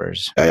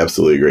developers. I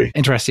absolutely agree.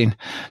 Interesting.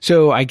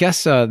 So I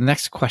guess the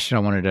next question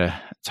I wanted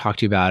to talk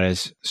to you about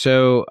is,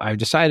 so I've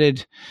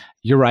decided,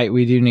 you're right,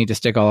 we do need to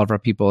stick all of our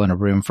people in a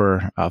room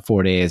for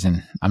 4 days.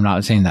 And I'm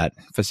not saying that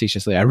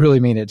facetiously, I really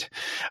mean it.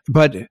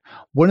 But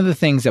one of the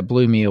things that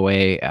blew me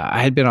away, I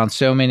had been on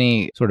so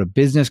many sort of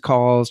business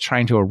calls,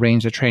 trying to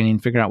arrange the training,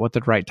 figuring out what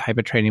the right type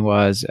of training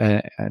was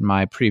in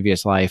my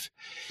previous life.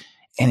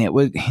 And it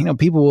was,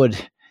 people would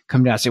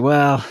come down and say,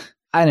 well,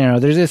 I don't know,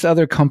 there's this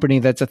other company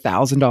that's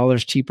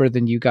 $1,000 cheaper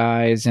than you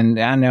guys. And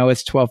I know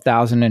it's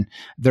 12,000 and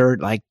they're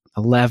like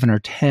 11 or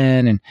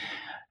 10.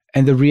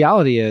 And the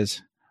reality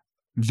is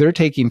they're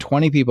taking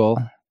 20 people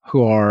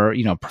who are,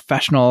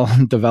 professional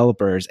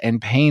developers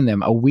and paying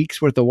them a week's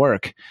worth of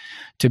work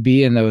to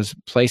be in those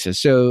places.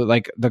 So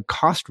like the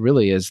cost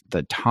really is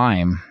the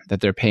time that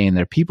they're paying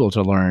their people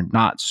to learn,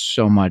 not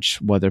so much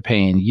what they're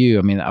paying you.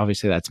 I mean,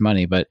 obviously that's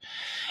money, but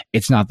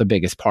it's not the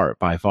biggest part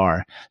by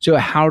far. So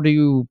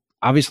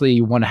obviously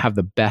you want to have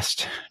the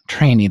best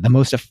training, the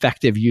most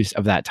effective use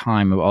of that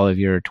time of all of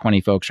your 20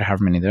 folks or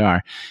however many there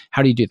are.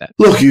 How do you do that?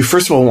 Look, you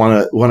first of all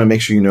want to make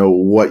sure you know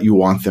what you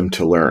want them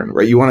to learn,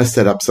 right? You want to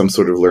set up some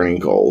sort of learning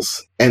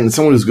goals. And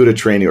someone who's good at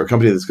training or a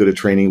company that's good at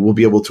training will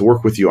be able to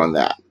work with you on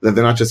that. That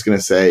they're not just going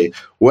to say,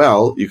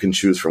 well, you can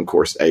choose from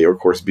course A or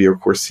course B or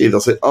course C. They'll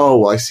say, oh,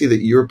 well, I see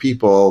that your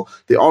people,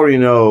 they already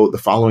know the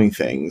following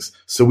things,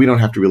 so we don't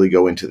have to really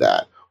go into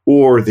that.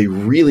 Or they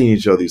really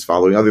need to know these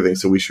following other things,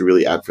 so we should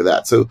really add for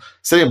that. So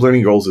setting up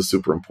learning goals is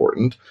super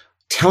important.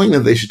 Telling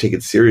them they should take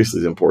it seriously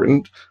is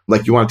important.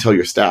 Like you want to tell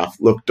your staff,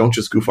 look, don't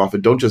just goof off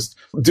and don't just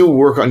do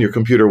work on your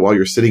computer while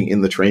you're sitting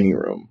in the training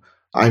room.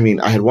 I mean,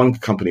 I had one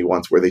company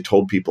once where they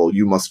told people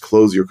you must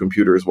close your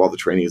computers while the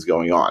training is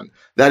going on.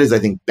 That is, I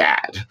think,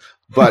 bad.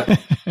 But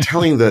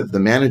telling the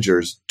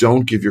managers,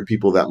 don't give your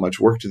people that much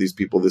work to these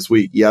people this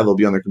week. Yeah, they'll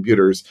be on their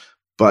computers,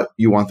 but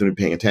you want them to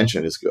be paying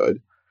attention is good.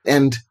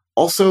 And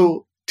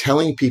also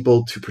telling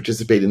people to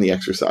participate in the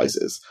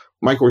exercises.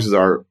 My courses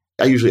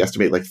I usually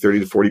estimate like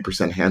 30 to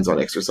 40% hands-on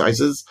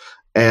exercises.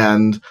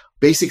 And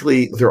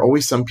basically, there are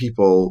always some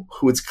people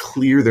who it's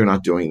clear they're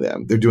not doing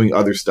them. They're doing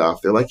other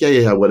stuff. They're like,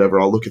 yeah,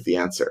 whatever, I'll look at the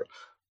answer.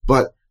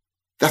 But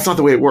that's not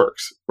the way it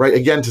works, right?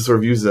 Again, to sort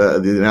of use the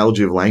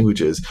analogy of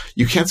languages,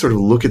 you can't sort of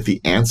look at the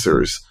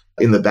answers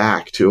in the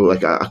back to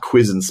like a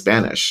quiz in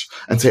Spanish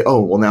and say,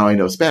 oh, well, now I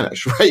know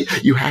Spanish, right?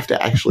 You have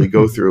to actually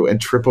go through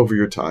and trip over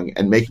your tongue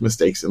and make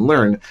mistakes and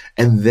learn,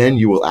 and then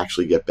you will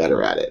actually get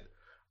better at it.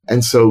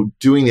 And so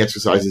doing the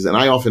exercises, and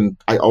I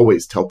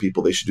always tell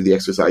people they should do the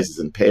exercises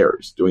in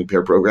pairs, doing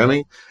pair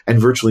programming, and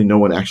virtually no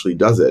one actually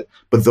does it.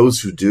 But those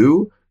who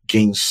do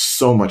gain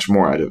so much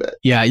more out of it.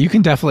 Yeah, you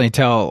can definitely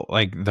tell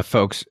like the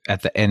folks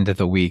at the end of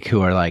the week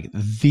who are like,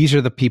 these are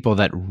the people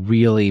that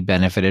really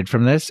benefited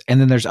from this. And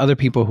then there's other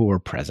people who were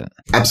present.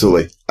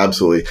 Absolutely.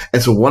 Absolutely.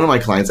 And so one of my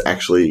clients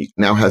actually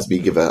now has me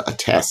give a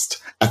test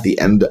at the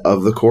end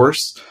of the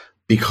course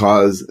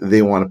because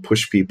they want to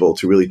push people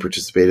to really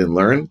participate and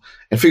learn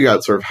and figure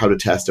out sort of how to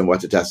test and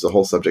what to test, the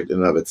whole subject in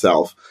and of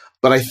itself.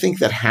 But I think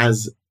that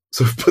has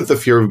sort of put the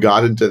fear of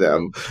God into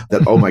them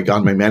that, oh my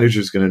God, my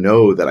manager's going to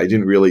know that I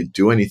didn't really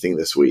do anything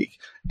this week.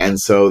 And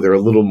so they're a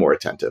little more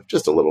attentive,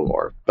 just a little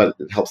more, but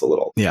it helps a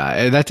little.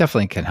 Yeah, that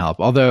definitely can help.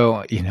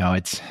 Although,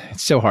 it's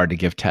so hard to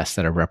give tests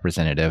that are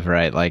representative,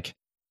 right? Like,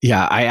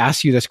 yeah, I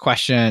asked you this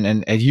question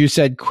and you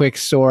said quick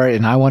sort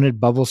and I wanted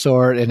bubble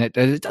sort, and it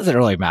doesn't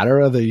really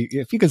matter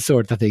if you can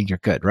sort the thing, you're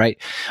good, right?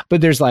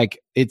 But there's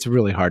it's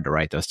really hard to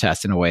write those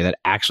tests in a way that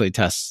actually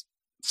tests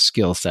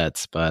skill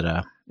sets.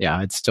 But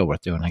yeah, it's still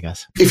worth doing, I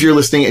guess. If you're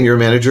listening and you're a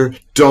manager,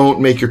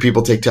 don't make your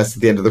people take tests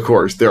at the end of the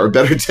course. There are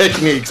better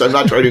techniques. I'm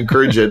not trying to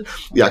encourage it.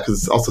 Yeah, because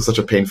it's also such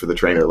a pain for the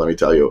trainer, let me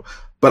tell you.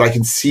 But I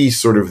can see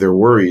sort of their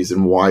worries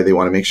and why they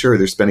want to make sure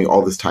they're spending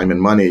all this time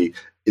and money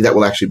that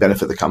will actually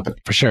benefit the company.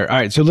 For sure. All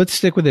right. So let's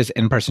stick with this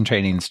in-person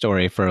training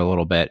story for a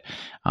little bit.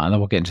 And then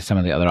we'll get into some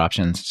of the other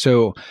options.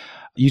 So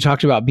you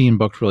talked about being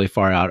booked really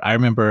far out. I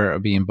remember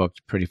being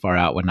booked pretty far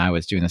out when I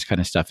was doing this kind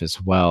of stuff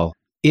as well.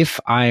 If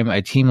I'm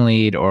a team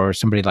lead or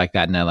somebody like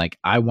that, and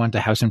I want to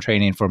have some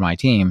training for my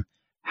team,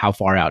 how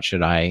far out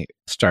should I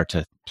start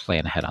to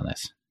plan ahead on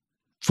this?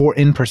 For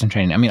in-person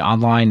training. I mean,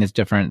 online is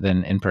different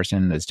than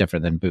in-person. It's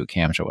different than boot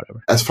camps or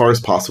whatever. As far as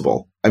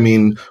possible. I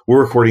mean,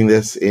 we're recording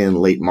this in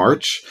late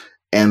March,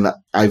 and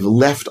I've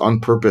left on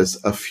purpose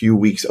a few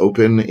weeks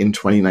open in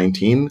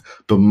 2019,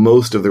 but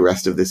most of the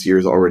rest of this year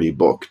is already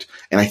booked.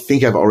 And I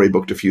think I've already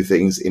booked a few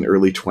things in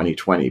early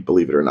 2020,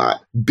 believe it or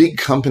not. Big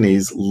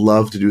companies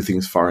love to do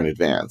things far in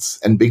advance,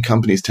 and big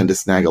companies tend to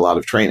snag a lot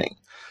of training.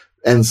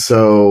 And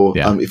so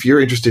if you're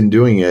interested in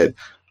doing it,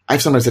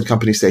 I've sometimes had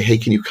companies say, hey,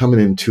 can you come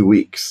in 2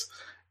 weeks?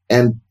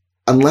 And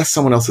unless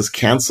someone else has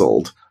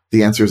canceled,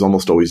 the answer is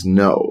almost always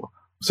no.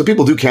 So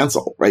people do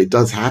cancel, right? It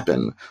does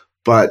happen.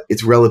 but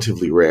it's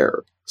relatively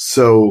rare.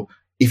 So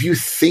if you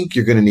think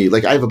you're going to need,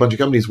 like I have a bunch of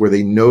companies where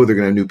they know they're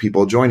going to have new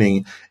people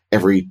joining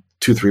every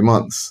 2-3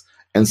 months.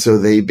 And so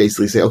they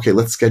basically say, okay,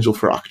 let's schedule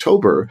for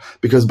October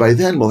because by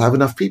then we'll have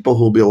enough people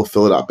who will be able to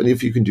fill it up. And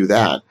if you can do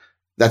that,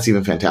 that's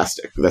even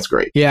fantastic. That's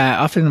great.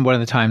 Yeah. Often one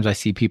of the times I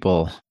see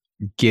people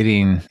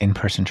getting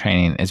in-person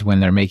training is when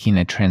they're making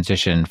a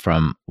transition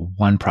from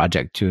one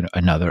project to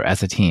another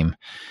as a team.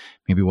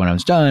 Maybe one of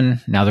them's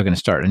done. Now they're going to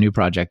start a new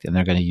project and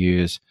they're going to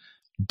use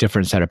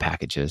different set of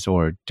packages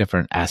or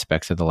different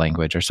aspects of the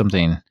language or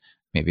something.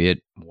 Maybe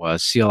it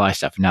was CLI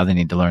stuff. Now they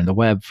need to learn the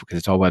web because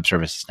it's all web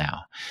services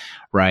now,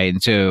 right?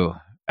 And so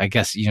I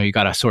guess, you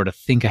got to sort of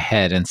think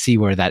ahead and see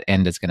where that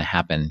end is going to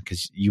happen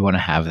because you want to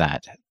have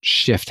that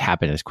shift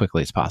happen as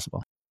quickly as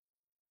possible.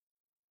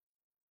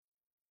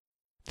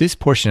 This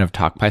portion of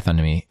Talk Python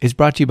to Me is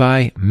brought to you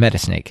by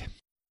Metasnake.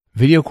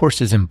 Video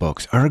courses and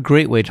books are a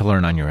great way to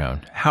learn on your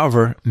own.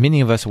 However,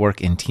 many of us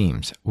work in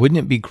teams. Wouldn't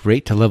it be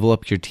great to level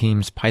up your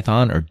team's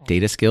Python or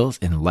data skills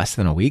in less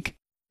than a week?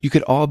 You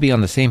could all be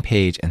on the same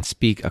page and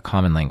speak a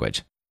common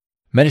language.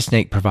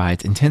 Metasnake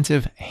provides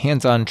intensive,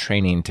 hands-on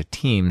training to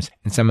teams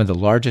in some of the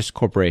largest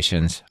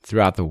corporations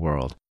throughout the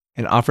world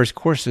and offers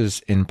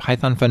courses in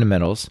Python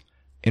fundamentals,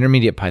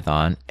 intermediate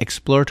Python,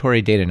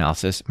 exploratory data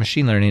analysis,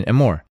 machine learning, and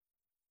more.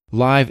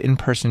 Live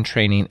in-person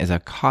training is a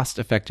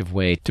cost-effective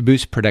way to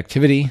boost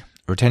productivity,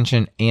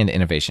 retention, and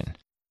innovation.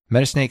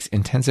 Metasnake's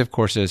intensive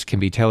courses can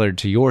be tailored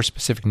to your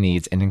specific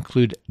needs and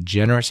include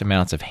generous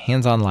amounts of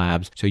hands-on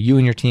labs so you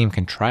and your team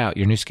can try out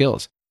your new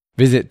skills.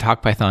 Visit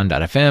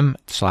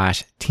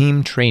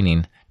talkpython.fm/team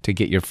training to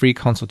get your free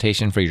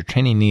consultation for your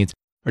training needs,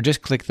 or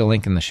just click the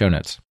link in the show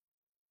notes.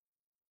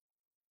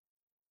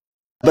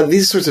 But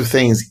these sorts of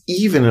things,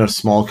 even in a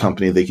small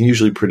company, they can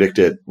usually predict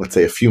it, let's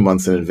say, a few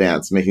months in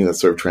advance, making that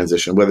sort of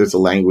transition, whether it's a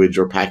language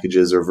or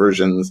packages or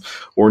versions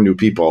or new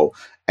people.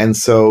 And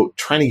so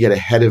trying to get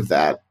ahead of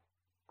that,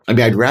 I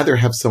mean, I'd rather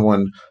have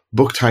someone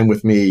book time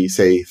with me,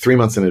 say, 3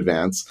 months in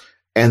advance,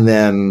 and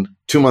then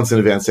 2 months in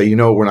advance say,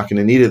 we're not going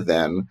to need it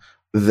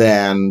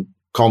then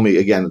call me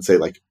again and say,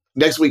 like,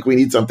 next week we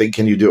need something.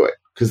 Can you do it?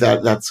 Because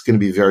that's going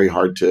to be very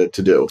hard to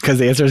do. Because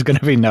the answer is going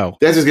to be no.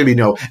 The answer is going to be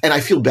no. And I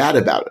feel bad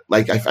about it.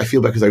 Like, I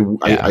feel bad because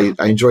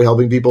I enjoy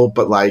helping people,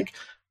 but like,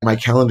 my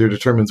calendar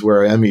determines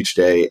where I am each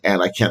day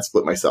and I can't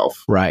split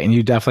myself. Right. And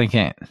you definitely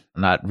can't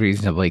not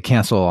reasonably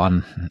cancel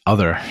on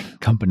other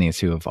companies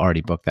who have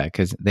already booked that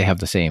because they have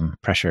the same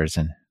pressures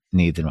and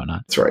needs and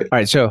whatnot. That's right. All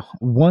right. So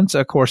once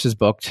a course is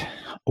booked,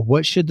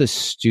 what should the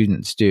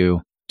students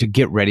do to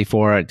get ready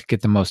for it, to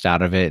get the most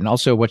out of it? And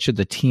also, what should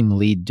the team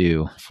lead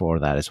do for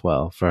that as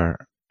well, for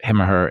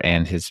him or her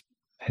and his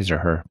or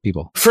her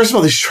people? First of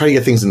all, they should try to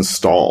get things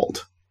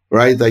installed.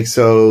 Right? Like,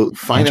 so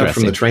find out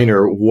from the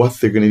trainer what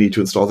they're going to need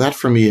to install. That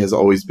for me has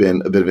always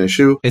been a bit of an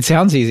issue. It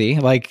sounds easy.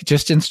 Like,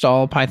 just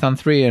install Python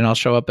 3 and I'll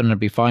show up and it'll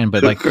be fine.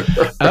 But like,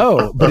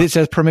 but it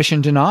says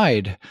permission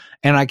denied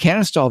and I can't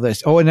install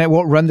this. Oh, and it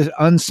won't run this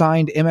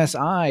unsigned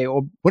MSI.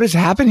 Or what is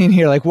happening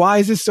here? Like, why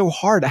is this so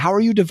hard? How are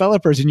you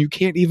developers and you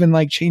can't even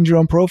like change your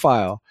own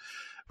profile?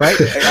 Right?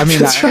 I mean,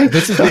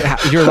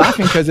 you're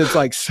laughing because it's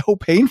like so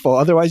painful.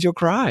 Otherwise, you'll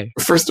cry.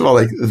 First of all,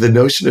 like the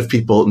notion of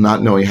people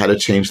not knowing how to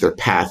change their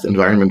path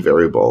environment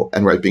variable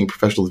and being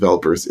professional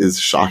developers is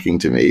shocking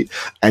to me.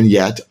 And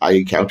yet I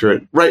encounter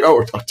it. Right.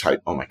 Oh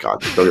my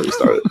God. Don't get me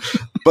started.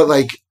 But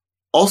like,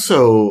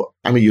 also,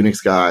 I'm a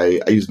Unix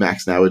guy. I use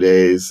Macs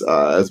nowadays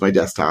as my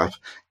desktop.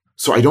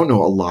 So I don't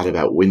know a lot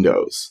about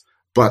Windows.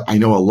 But I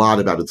know a lot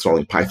about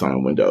installing Python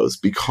on Windows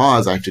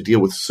because I have to deal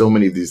with so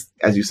many of these,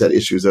 as you said,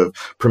 issues of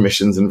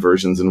permissions and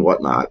versions and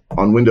whatnot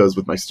on Windows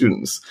with my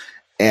students.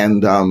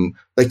 And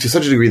like to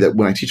such a degree that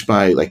when I teach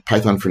my like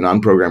Python for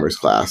non-programmers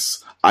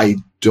class, I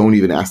don't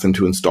even ask them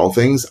to install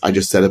things. I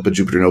just set up a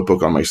Jupyter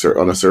Notebook on my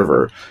on a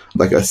server,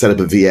 like I set up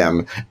a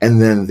VM, and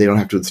then they don't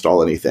have to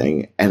install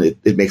anything. And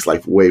it makes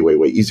life way, way,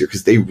 way easier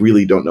because they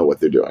really don't know what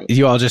they're doing.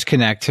 You all just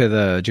connect to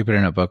the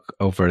Jupyter Notebook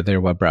over their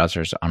web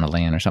browsers on a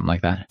LAN or something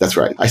like that? That's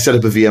right. I set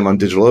up a VM on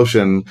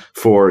DigitalOcean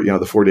for,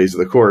 the 4 days of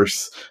the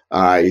course.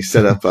 I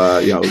set up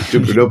a,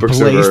 Jupyter Notebook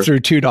server. Blaze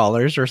through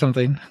 $2 or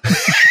something.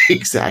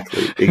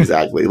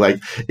 Exactly. Like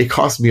it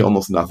costs me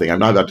almost nothing. I'm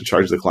not about to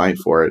charge the client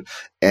for it.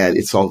 And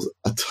it solves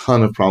a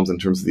ton of problems in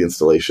terms of the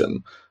installation.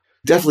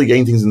 Definitely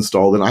getting things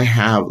installed. And I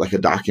have like a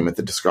document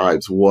that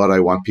describes what I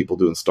want people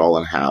to install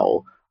and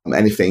how.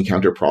 And if they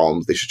encounter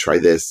problems, they should try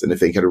this. And if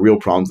they encounter real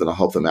problems, then I'll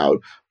help them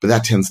out. But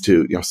that tends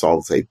to,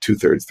 solve, say,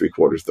 2/3,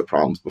 3/4 of the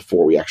problems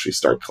before we actually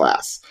start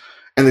class.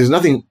 And there's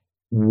nothing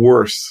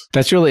worse.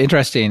 That's really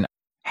interesting.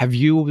 Have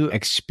you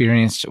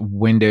experienced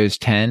Windows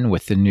 10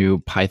 with the new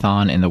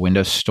Python in the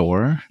Windows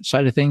Store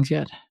side of things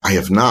yet? I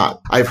have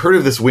not. I've heard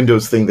of this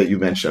Windows thing that you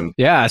mentioned.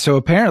 Yeah. So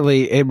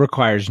apparently it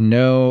requires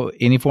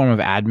any form of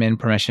admin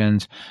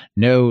permissions,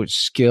 no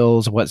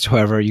skills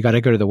whatsoever. You got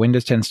to go to the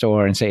Windows 10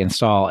 store and say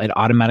install. It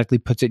automatically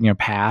puts it in your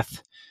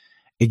path.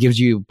 It gives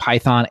you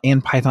Python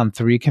and Python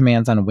 3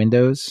 commands on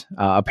Windows.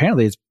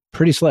 Apparently it's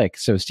pretty slick.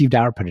 So Steve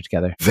Dower put it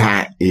together.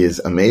 That is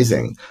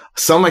amazing.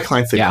 Some of my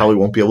clients, they Yeah. probably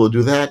won't be able to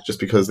do that just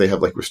because they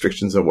have like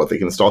restrictions on what they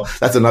can install.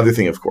 That's another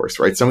thing, of course,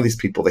 right? Some of these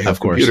people, they have Of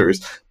course.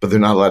 computers, but they're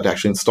not allowed to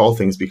actually install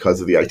things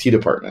because of the IT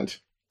department.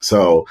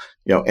 So,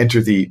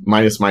 enter the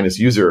 --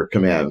 user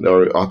command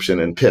or option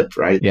in pip,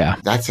 right? Yeah.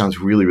 That sounds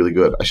really, really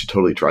good. I should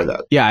totally try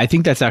that. Yeah, I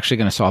think that's actually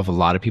going to solve a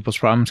lot of people's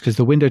problems because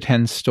the Windows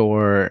 10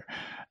 store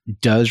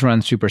does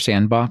run Super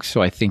Sandbox,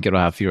 so I think it'll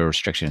have fewer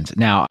restrictions.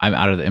 Now, I'm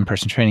out of the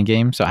in-person training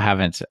game, so I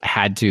haven't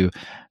had to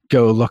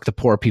go look the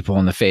poor people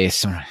in the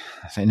face and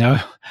say, no,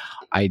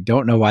 I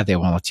don't know why they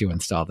won't let you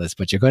install this,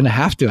 but you're going to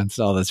have to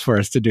install this for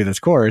us to do this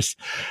course.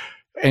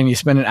 And you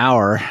spend an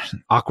hour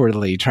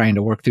awkwardly trying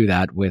to work through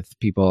that with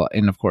people.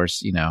 And of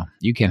course,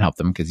 you can't help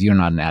them because you're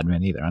not an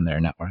admin either on their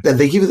network. And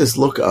they give you this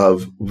look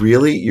of,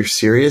 really? You're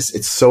serious?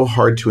 It's so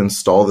hard to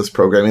install this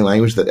programming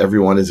language that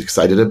everyone is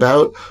excited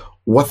about?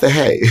 What the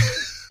hey?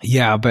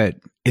 Yeah, but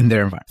in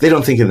their environment. They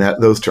don't think in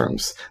those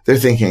terms. They're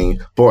thinking,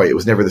 boy, it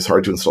was never this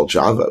hard to install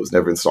Java. It was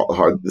never this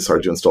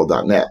hard to install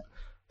 .NET.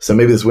 So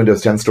maybe this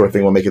Windows 10 store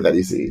thing will make it that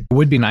easy. It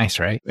would be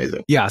nice, right?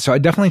 Amazing. Yeah, so I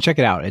definitely check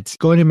it out. It's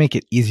going to make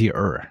it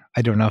easier.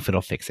 I don't know if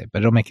it'll fix it, but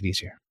it'll make it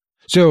easier.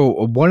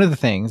 So one of the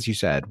things you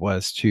said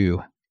was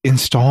to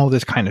install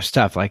this kind of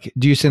stuff. Like,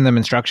 do you send them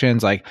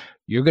instructions? Like,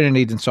 you're going to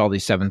need to install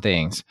these 7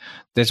 things.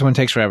 This one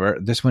takes forever.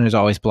 This one is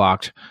always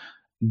blocked.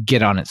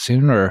 Get on it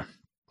soon, or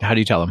how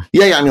do you tell them?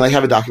 Yeah. I mean, I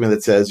have a document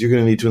that says you're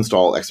going to need to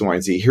install X and Y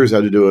and Z. Here's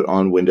how to do it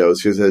on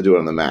Windows. Here's how to do it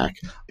on the Mac.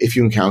 If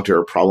you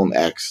encounter problem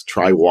X,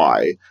 try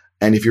Y.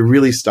 And if you're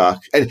really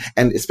stuck,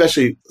 and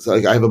especially, so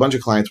like I have a bunch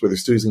of clients where they're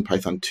still using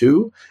Python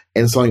 2,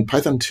 and installing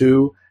Python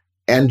 2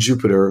 and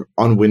Jupyter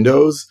on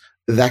Windows,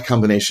 that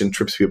combination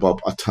trips people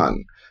up a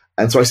ton.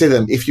 And so I say to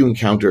them, if you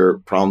encounter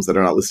problems that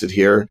are not listed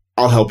here,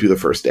 I'll help you the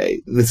first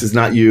day. This is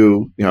not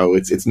you,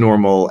 it's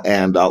normal,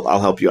 and I'll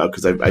help you out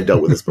because I've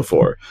dealt with this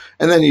before.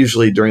 And then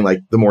usually during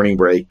like the morning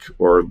break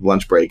or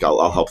lunch break,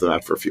 I'll help them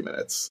out for a few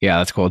minutes. Yeah,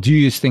 that's cool. Do you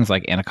use things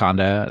like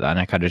Anaconda, the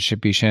Anaconda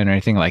distribution, or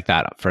anything like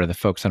that for the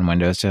folks on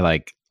Windows to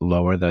like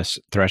lower the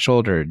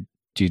threshold, or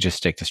do you just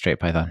stick to straight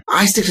Python?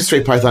 I stick to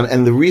straight Python.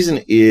 And the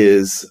reason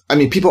is, I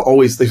mean,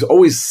 there's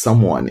always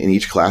someone in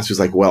each class who's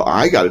like, well,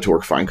 I got it to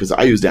work fine because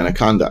I used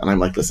Anaconda. And I'm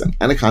like, listen,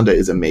 Anaconda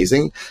is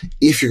amazing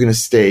if you're going to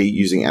stay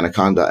using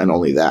Anaconda and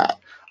only that.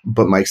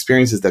 But my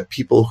experience is that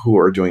people who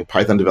are doing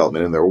Python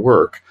development in their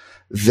work,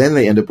 then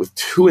they end up with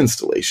 2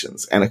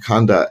 installations,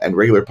 Anaconda and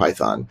regular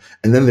Python.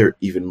 And then they're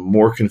even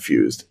more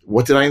confused.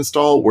 What did I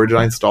install? Where did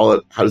I install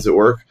it? How does it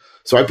work?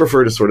 So I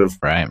prefer to sort of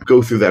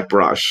go through that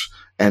brush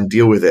and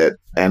deal with it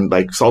and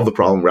like solve the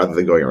problem rather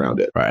than going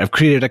around it. Right. I've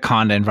created a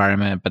Conda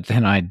environment, but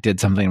then I did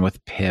something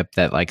with pip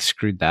that like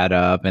screwed that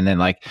up. And then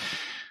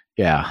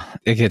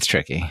it gets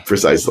tricky.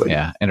 Precisely.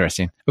 Yeah.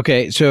 Interesting.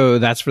 Okay. So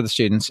that's for the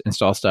students,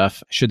 install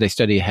stuff. Should they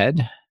study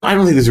ahead? I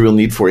don't think there's a real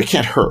need for it. It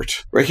can't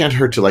hurt. Right? It can't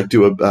hurt to like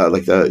do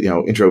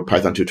a intro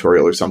Python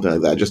tutorial or something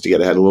like that just to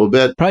get ahead a little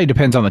bit. Probably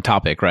depends on the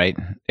topic, right?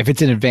 If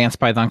it's an advanced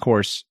Python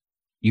course,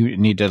 you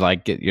need to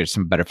like get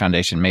some better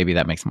foundation. Maybe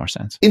that makes more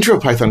sense. Intro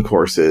Python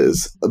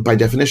courses, by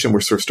definition, we're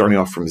sort of starting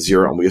off from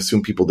zero and we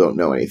assume people don't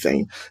know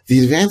anything.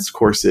 The advanced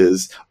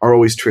courses are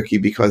always tricky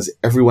because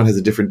everyone has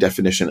a different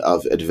definition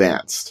of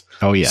advanced.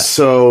 Oh, yeah.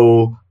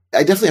 So I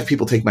definitely have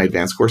people take my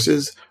advanced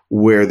courses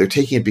where they're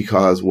taking it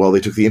because, well,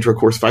 they took the intro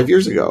course 5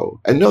 years ago.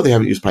 And no, they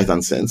haven't used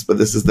Python since, but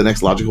this is the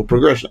next logical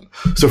progression.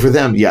 So for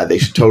them, yeah, they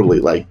should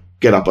totally like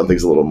get up on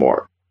things a little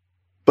more.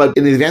 But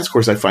in the advanced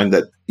course, I find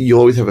that you'll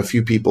always have a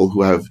few people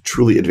who have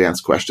truly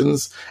advanced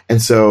questions.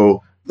 And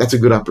so that's a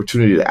good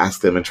opportunity to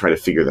ask them and try to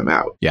figure them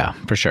out. Yeah,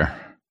 for sure.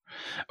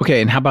 Okay.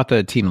 And how about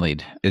the team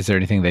lead? Is there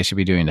anything they should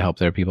be doing to help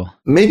their people?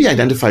 Maybe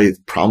identify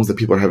problems that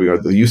people are having or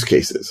the use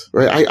cases,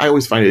 right? I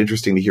always find it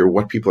interesting to hear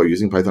what people are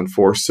using Python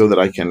for so that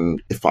I can,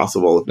 if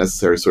possible, if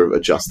necessary, sort of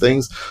adjust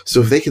things. So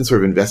if they can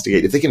sort of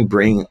investigate, if they can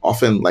bring,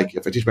 often, like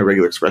if I teach my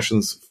regular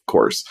expressions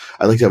course,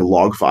 I like to have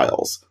log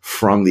files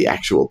from the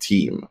actual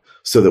team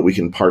so that we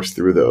can parse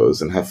through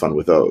those and have fun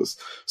with those.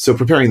 So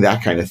preparing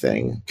that kind of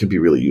thing can be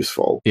really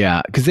useful.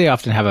 Yeah, because they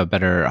often have a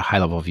better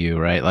high-level view,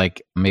 right?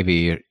 Like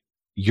maybe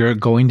you're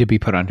going to be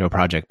put onto a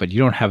project, but you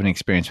don't have any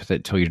experience with it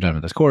until you're done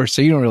with this course.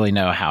 So you don't really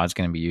know how it's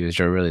going to be used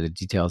or really the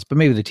details. But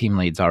maybe the team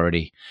lead's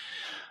already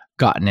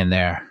gotten in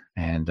there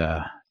and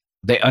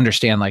they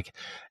understand like,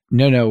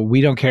 no,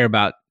 we don't care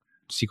about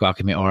SQL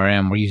Alchemy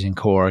ORM. We're using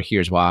core.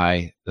 Here's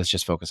why. Let's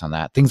just focus on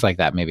that. Things like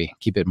that, maybe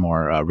keep it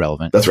more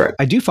relevant. That's right.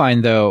 I do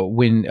find though,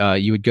 when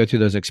you would go through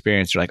those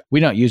experiences, you're like, we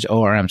don't use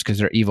ORMs because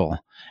they're evil.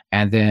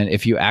 And then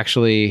if you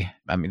actually,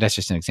 I mean, that's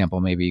just an example,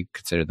 maybe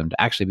consider them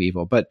to actually be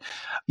evil, but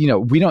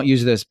we don't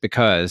use this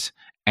because,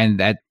 and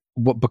that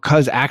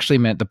because actually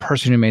meant the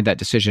person who made that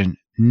decision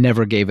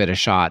never gave it a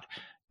shot,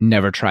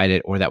 never tried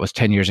it, or that was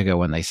 10 years ago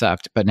when they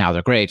sucked, but now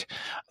they're great.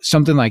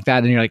 Something like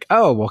that. And you're like,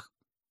 oh, well,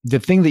 the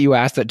thing that you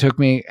asked that took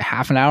me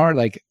half an hour,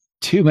 like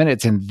 2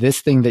 minutes, and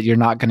this thing that you're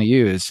not going to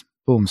use,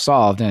 boom,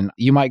 solved. And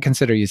you might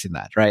consider using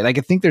that, right? Like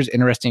I think there's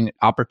interesting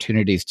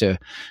opportunities to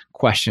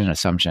question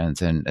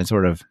assumptions and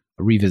sort of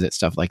revisit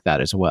stuff like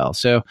that as well.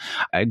 So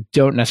I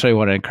don't necessarily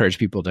want to encourage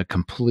people to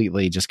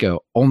completely just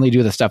go only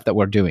do the stuff that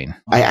we're doing.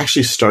 I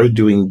actually started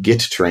doing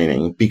Git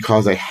training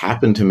because I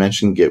happened to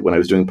mention Git when I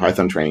was doing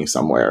Python training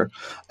somewhere,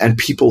 and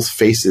people's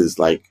faces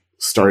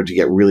started to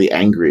get really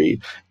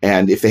angry.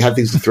 And if they had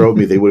things to throw at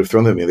me, they would have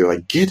thrown them at me. They're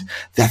like, Git,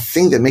 that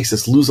thing that makes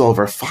us lose all of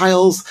our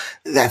files,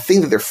 that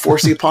thing that they're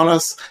forcing upon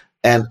us.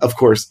 And of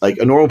course, like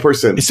a normal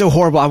person, it's so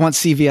horrible. I want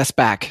CVS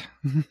back.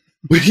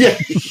 Yeah,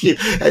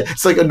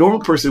 it's like a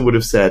normal person would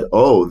have said,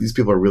 oh, these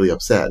people are really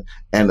upset.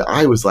 And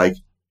I was like,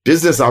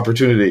 business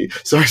opportunity.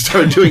 So I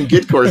started doing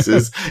Git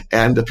courses,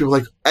 and people were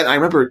like, and I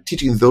remember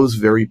teaching those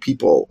very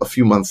people a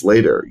few months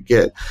later,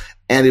 Git.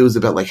 And it was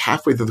about like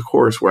halfway through the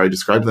course where I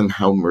described to them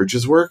how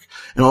merges work.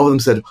 And all of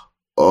them said,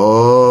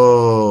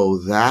 oh,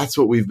 that's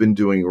what we've been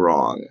doing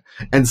wrong.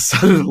 And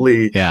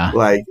suddenly,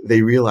 like,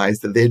 they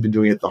realized that they had been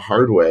doing it the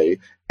hard way.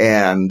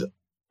 And,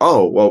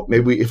 oh, well,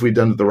 maybe if we'd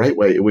done it the right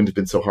way, it wouldn't have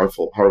been so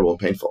horrible and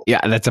painful.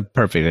 Yeah, that's a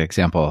perfect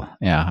example.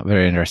 Yeah,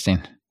 very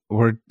interesting.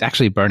 We're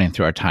actually burning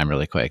through our time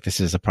really quick. This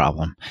is a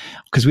problem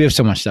because we have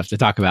so much stuff to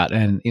talk about,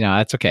 and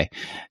that's okay.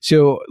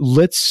 So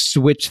let's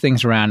switch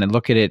things around and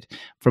look at it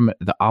from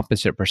the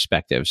opposite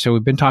perspective. So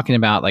we've been talking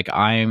about like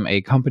I'm a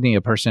company,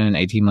 a person,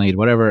 a team lead,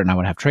 whatever, and I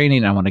want to have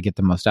training, and I want to get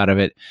the most out of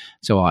it,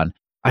 so on.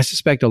 I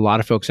suspect a lot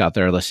of folks out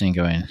there are listening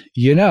going,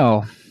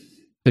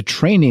 the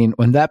training,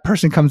 when that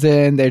person comes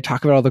in, they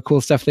talk about all the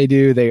cool stuff they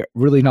do, they're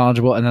really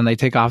knowledgeable, and then they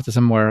take off to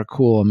somewhere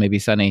cool and maybe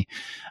sunny,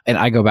 and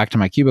I go back to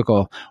my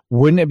cubicle.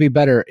 Wouldn't it be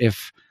better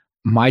if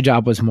my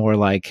job was more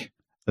like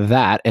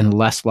that and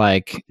less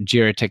like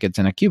Jira tickets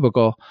in a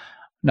cubicle?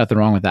 Nothing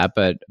wrong with that,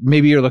 but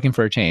maybe you're looking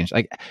for a change.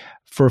 Like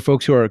for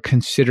folks who are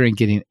considering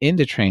getting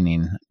into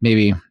training,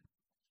 maybe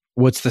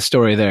what's the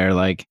story there?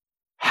 Like,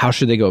 how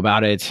should they go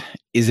about it?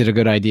 Is it a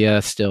good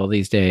idea still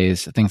these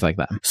days? Things like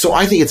that. So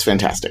I think it's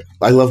fantastic.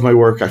 I love my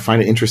work. I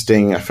find it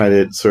interesting. I find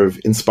it sort of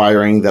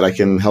inspiring that I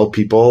can help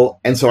people.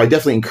 And so I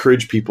definitely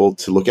encourage people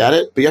to look at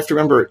it. But you have to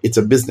remember, it's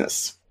a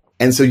business.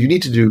 And so you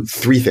need to do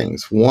three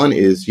things. One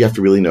is you have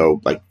to really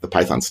know like the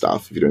Python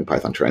stuff if you're doing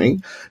Python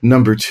training.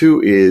 Number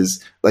two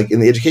is like in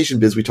the education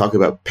biz, we talk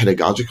about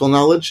pedagogical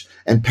knowledge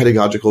and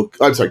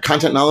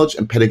content knowledge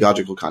and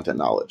pedagogical content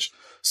knowledge.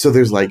 So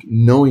there's like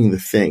knowing the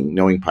thing,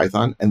 knowing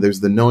Python, and there's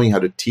the knowing how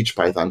to teach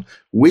Python,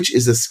 which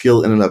is a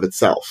skill in and of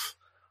itself.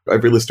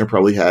 Every listener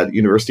probably had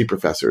university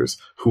professors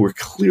who were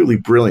clearly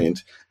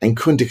brilliant and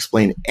couldn't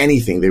explain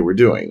anything they were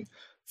doing.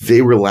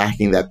 They were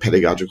lacking that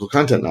pedagogical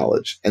content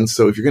knowledge. And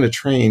so if you're going to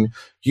train,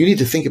 you need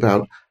to think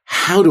about,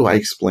 how do I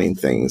explain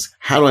things?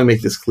 How do I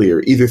make this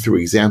clear, either through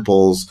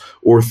examples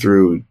or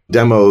through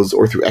demos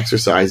or through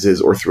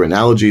exercises or through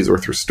analogies or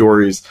through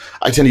stories?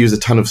 I tend to use a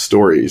ton of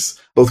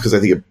stories, both because I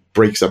think it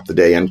breaks up the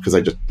day and because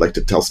I just like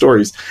to tell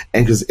stories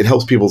and because it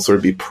helps people sort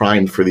of be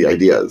primed for the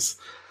ideas.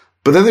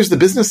 But then there's the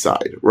business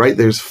side, right?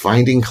 There's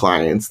finding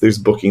clients, there's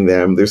booking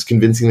them, there's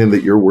convincing them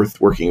that you're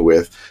worth working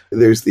with.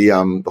 There's the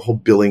whole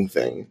billing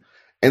thing.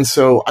 And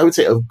so I would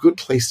say a good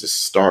place to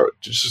start,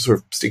 just to sort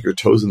of stick your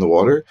toes in the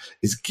water,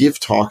 is give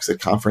talks at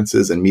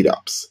conferences and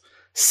meetups.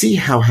 See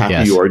how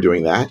happy you are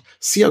doing that.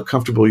 See how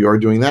comfortable you are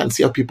doing that, and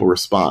see how people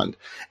respond.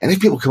 And if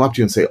people come up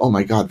to you and say, oh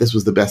my God, this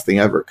was the best thing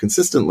ever,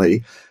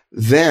 consistently,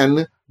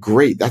 then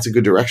great, that's a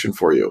good direction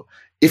for you.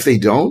 If they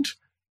don't,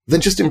 then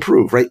just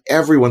improve, right?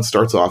 Everyone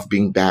starts off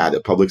being bad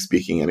at public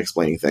speaking and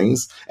explaining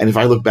things. And if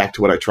I look back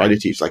to what I tried to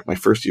teach, like my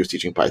first year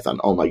teaching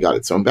Python, oh my God,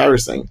 it's so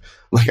embarrassing.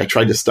 Like I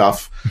tried to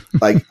stuff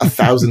like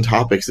 1,000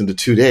 topics into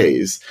 2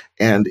 days.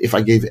 And if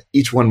I gave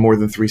each one more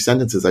than 3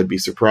 sentences, I'd be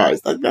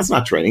surprised. That's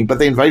not training, but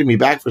they invited me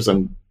back for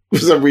some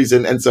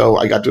reason. And so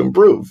I got to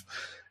improve.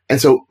 And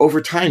so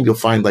over time, you'll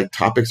find like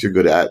topics you're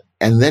good at.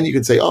 And then you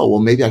can say, oh, well,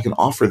 maybe I can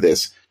offer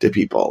this to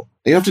people.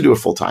 You don't have to do it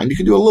full time. You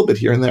can do a little bit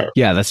here and there.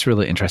 Yeah, that's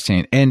really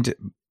interesting. And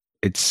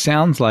it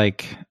sounds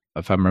like,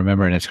 if I'm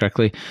remembering it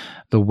correctly,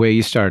 the way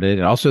you started,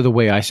 and also the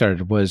way I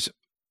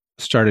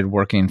started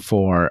working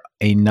for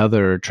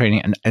another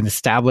training, an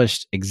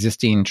established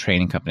existing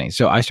training company.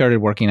 So I started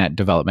working at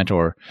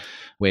Developmentor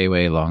way,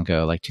 way long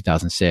ago, like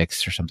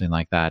 2006 or something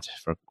like that,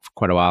 for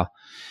quite a while.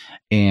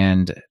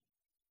 And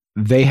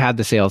they had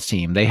the sales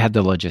team, they had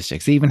the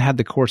logistics, they even had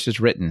the courses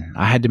written.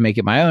 I had to make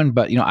it my own,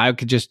 but I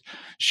could just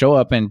show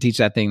up and teach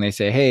that thing. They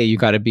say, hey, you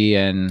got to be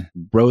in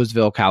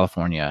Roseville,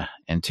 California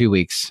in 2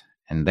 weeks.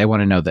 And they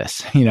want to know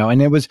this,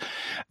 and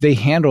they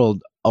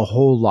handled a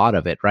whole lot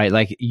of it, right?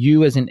 Like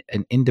you as an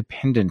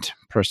independent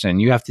person,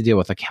 you have to deal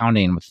with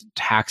accounting, with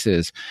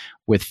taxes,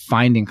 with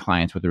finding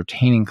clients, with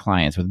retaining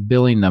clients, with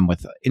billing them,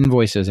 with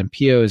invoices and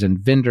POs and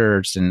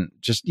vendors, and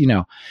just,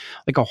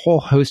 like a whole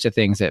host of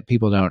things that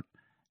people don't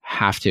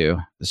have to.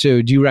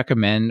 So do you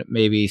recommend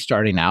maybe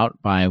starting out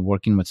by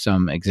working with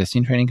some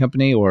existing training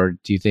company, or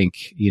do you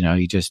think,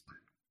 you just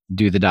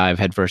do the dive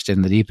headfirst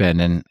in the deep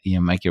end and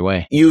make your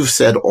way? You've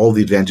said all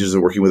the advantages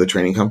of working with a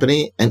training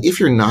company. And if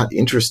you're not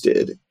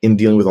interested in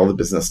dealing with all the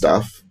business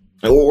stuff,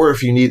 or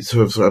if you need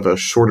sort of a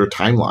shorter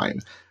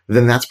timeline,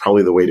 then that's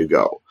probably the way to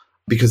go.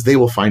 because they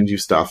will find you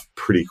stuff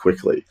pretty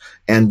quickly.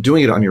 And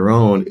doing it on your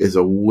own is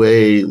a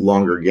way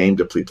longer game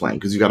to be playing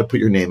because you got to put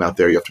your name out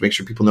there. You have to make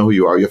sure people know who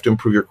you are. You have to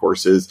improve your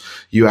courses.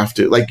 You have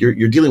to, like,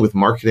 you're dealing with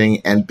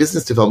marketing and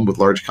business development with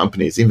large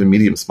companies, even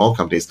medium, small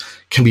companies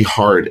can be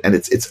hard. And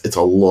it's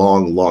a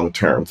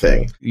long-term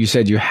thing. You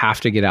said you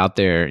have to get out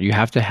there. You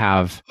have to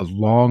have a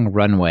long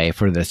runway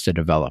for this to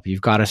develop.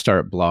 You've got to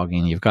start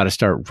blogging. You've got to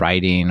start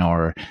writing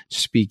or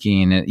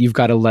speaking. You've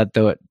got to let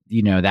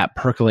that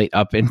percolate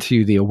up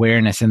into the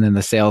awareness and then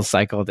the sales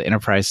cycle, the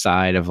enterprise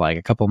side of like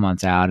a couple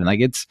months out. And like,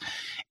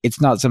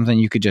 it's not something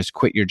you could just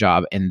quit your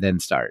job and then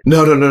start.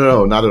 No,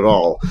 not at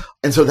all.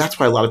 And so that's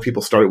why a lot of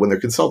people start it when they're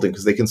consulting,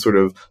 because they can sort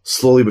of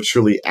slowly but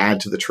surely add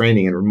to the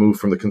training and remove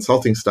from the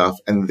consulting stuff.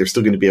 And they're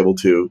still going to be able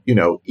to,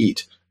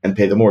 eat and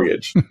pay the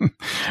mortgage.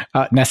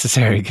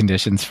 Necessary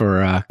conditions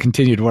for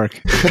continued work.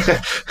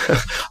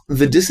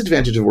 The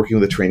disadvantage of working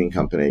with a training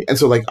company, and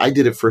so like I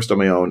did it first on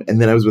my own,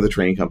 and then I was with a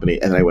training company,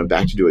 and then I went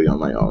back to doing it on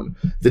my own.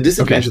 The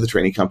disadvantage of the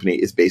training company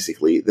is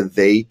basically that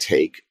they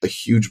take a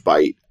huge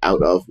bite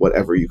out of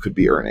whatever you could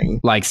be earning.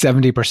 Like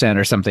 70%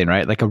 or something,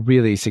 right? Like a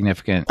really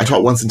significant. I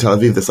taught once in Tel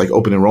Aviv this like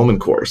open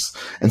enrollment course,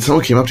 and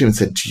someone came up to me and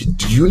said,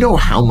 do you know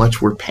how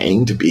much we're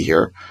paying to be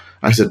here?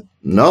 I said,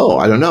 no,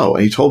 I don't know.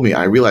 And he told me,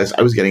 I realized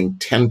I was getting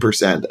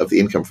 10% of the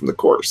income from the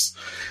course.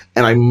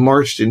 And I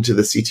marched into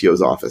the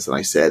CTO's office and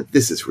I said,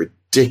 this is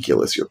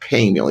ridiculous. You're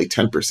paying me only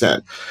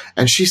 10%.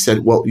 And she said,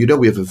 well,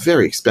 we have a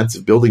very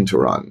expensive building to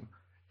run.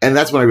 And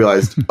that's when I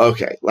realized,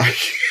 okay, like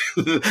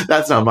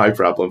that's not my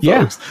problem,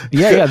 folks.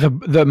 Yeah.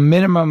 The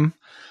minimum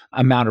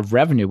amount of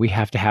revenue we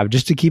have to have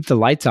just to keep the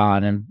lights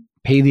on and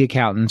pay the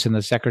accountants and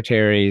the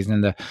secretaries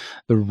and the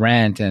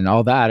rent and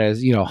all that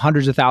is,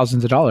 hundreds of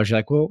thousands of dollars. You're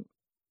like, well,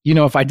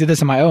 if I did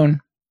this on my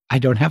own, I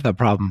don't have that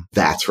problem.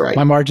 That's right.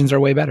 My margins are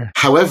way better.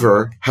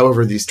 However,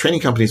 these training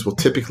companies will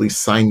typically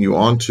sign you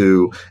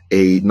onto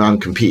a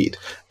non-compete.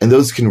 And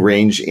those can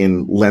range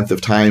in length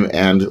of time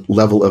and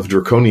level of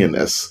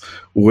draconianness,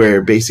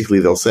 where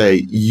basically they'll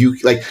say,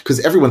 because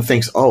everyone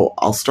thinks, oh,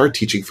 I'll start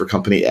teaching for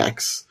company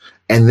X.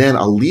 And then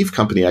I'll leave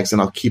company X and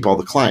I'll keep all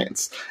the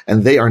clients.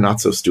 And they are not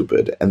so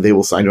stupid. And they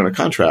will sign you on a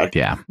contract,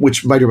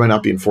 which might or might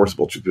not be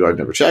enforceable to people I've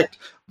never checked,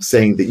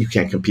 saying that you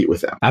can't compete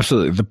with them.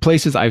 Absolutely. The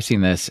places I've seen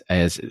this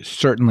is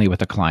certainly with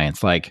the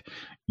clients. Like,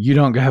 you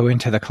don't go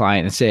into the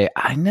client and say,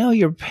 I know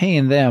you're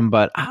paying them,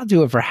 but I'll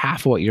do it for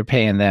half of what you're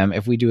paying them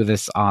if we do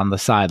this on the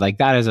side. Like,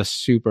 that is a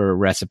super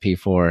recipe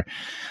for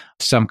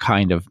some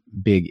kind of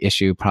big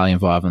issue, probably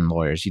involving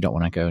lawyers you don't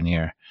want to go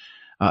near.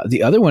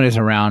 The other one is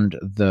around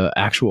the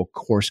actual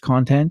course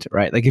content,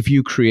 right? Like if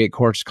you create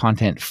course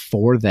content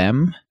for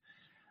them,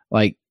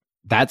 like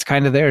that's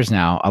kind of theirs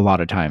now a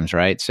lot of times,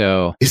 right?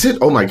 So is it?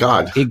 Oh my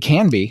God. It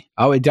can be.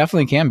 Oh, it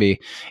definitely can be.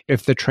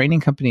 If the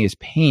training company is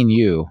paying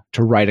you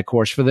to write a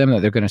course for them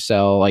that they're going to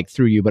sell like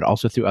through you, but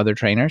also through other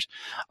trainers,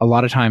 a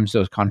lot of times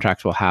those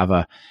contracts will have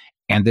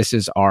and this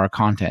is our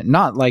content.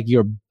 Not like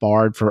you're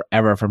barred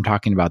forever from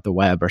talking about the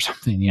web or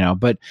something,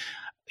 but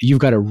you've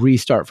got to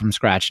restart from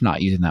scratch,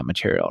 not using that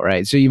material,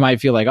 right? So you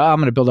might feel like, oh, I'm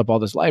going to build up all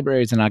these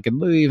libraries and I can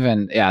leave.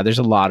 And there's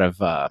a lot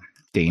of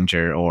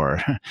danger or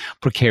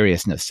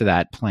precariousness to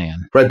that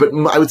plan. Right. But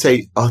I would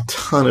say a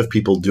ton of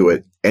people do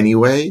it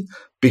anyway,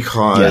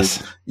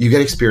 because you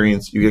get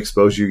experience, you get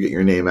exposure, you get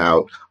your name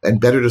out, and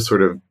better to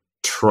sort of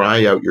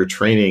try out your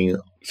training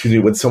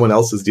when someone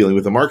else is dealing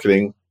with the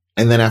marketing.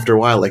 And then after a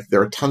while, like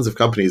there are tons of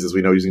companies, as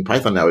we know, using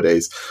Python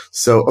nowadays.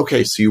 So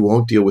you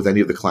won't deal with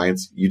any of the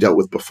clients you dealt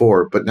with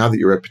before, but now that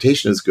your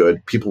reputation is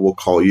good, people will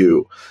call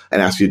you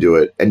and ask you to do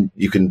it, and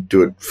you can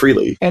do it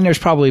freely. And there's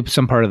probably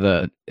some part of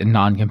the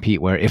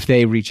non-compete where if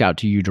they reach out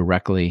to you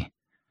directly,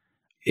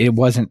 it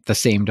wasn't the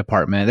same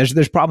department.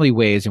 There's probably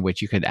ways in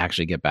which you could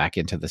actually get back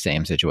into the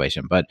same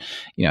situation, but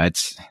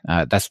it's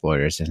that's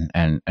lawyers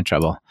and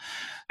trouble.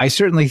 I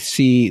certainly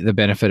see the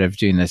benefit of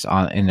doing this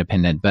on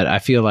independent, but I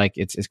feel like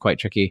it's quite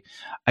tricky.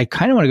 I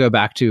kind of want to go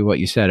back to what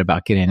you said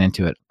about getting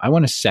into it. I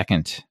want to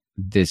second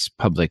this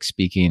public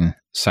speaking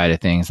side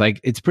of things. Like,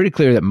 it's pretty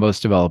clear that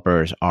most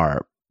developers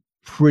are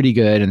pretty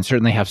good and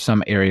certainly have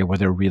some area where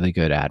they're really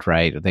good at,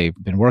 right? They've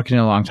been working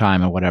a long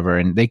time or whatever,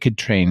 and they could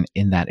train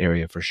in that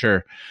area for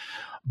sure.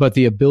 But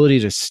the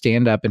ability to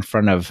stand up in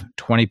front of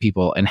 20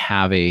 people and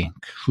have a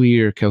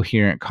clear,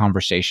 coherent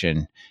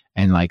conversation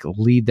and like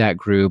lead that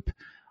group,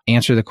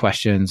 answer the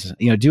questions,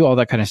 do all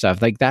that kind of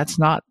stuff. Like, that's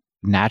not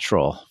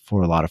natural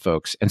for a lot of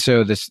folks. And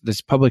so this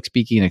public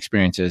speaking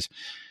experiences,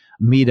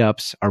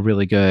 meetups are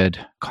really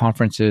good.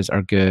 Conferences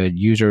are good.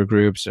 User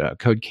groups,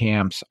 code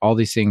camps, all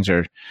these things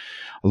are,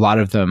 a lot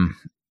of them,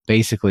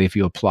 basically, if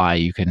you apply,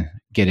 you can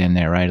get in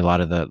there, right? A lot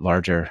of the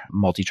larger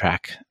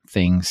multi-track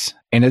things.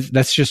 And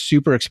that's just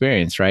super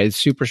experience, right? It's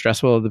super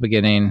stressful at the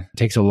beginning. It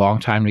takes a long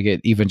time to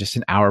get even just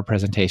an hour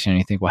presentation. And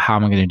you think, well, how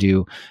am I going to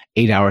do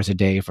 8 hours a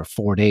day for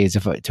 4 days?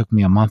 If it took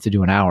me a month to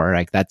do an hour,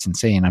 like that's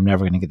insane. I'm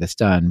never going to get this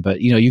done.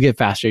 But you get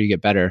faster, you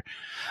get better.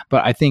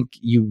 But I think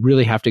you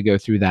really have to go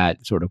through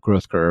that sort of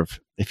growth curve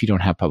if you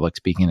don't have public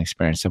speaking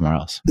experience somewhere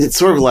else? It's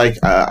sort of like,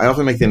 I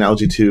often make the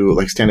analogy to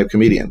like stand-up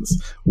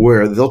comedians,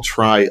 where they'll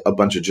try a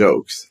bunch of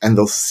jokes and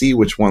they'll see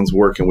which ones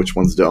work and which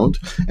ones don't.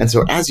 And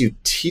so as you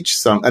teach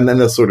some, and then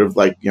they'll sort of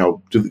like,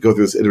 go through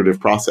this iterative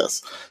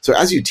process. So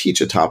as you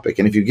teach a topic,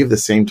 and if you give the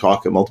same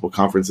talk at multiple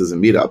conferences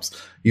and meetups,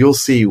 you'll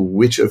see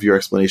which of your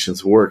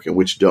explanations work and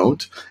which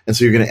don't. And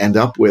so you're going to end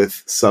up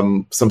with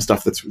some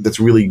stuff that's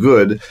really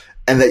good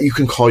and that you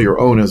can call your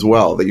own as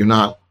well,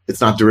 that it's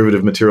not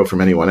derivative material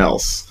from anyone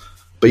else.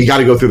 But you got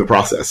to go through the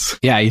process.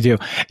 Yeah, you do.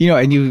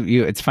 And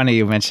you it's funny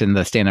you mentioned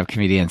the stand-up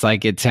comedians.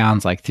 Like, it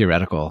sounds like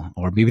theoretical,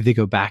 or maybe they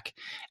go back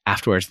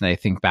afterwards and they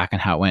think back on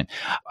how it went.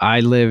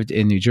 I lived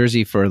in New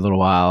Jersey for a little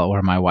while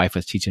where my wife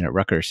was teaching at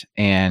Rutgers,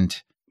 and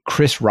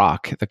Chris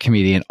Rock, the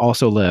comedian,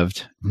 also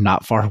lived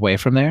not far away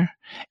from there.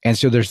 And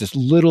so there's this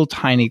little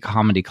tiny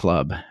comedy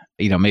club,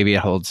 maybe it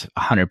holds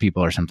 100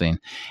 people or something.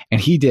 And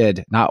he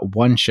did not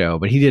one show,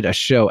 but he did a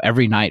show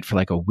every night for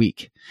like a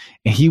week.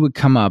 And he would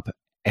come up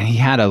and he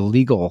had a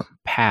legal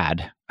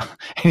pad and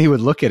he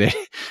would look at it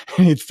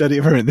and he'd study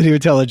it for it. Then he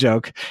would tell a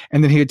joke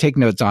and then he would take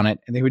notes on it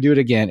and they would do it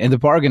again. And the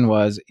bargain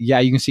was, yeah,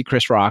 you can see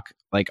Chris Rock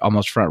like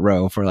almost front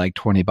row for like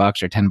 $20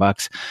 or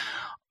 $10.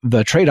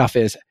 The trade-off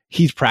is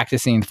he's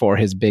practicing for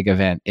his big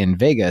event in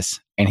Vegas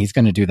and he's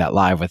going to do that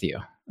live with you.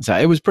 So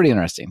it was pretty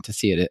interesting to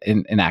see it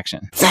in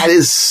action. That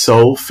is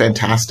so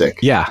fantastic.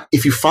 Yeah.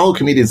 If you follow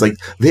comedians, like,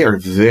 they are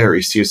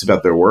very serious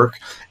about their work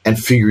and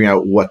figuring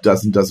out what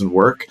does and doesn't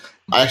work.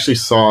 I actually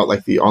saw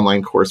like the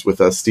online course with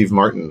Steve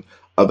Martin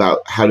about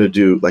how to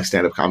do like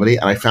stand-up comedy.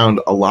 And I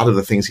found a lot of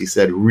the things he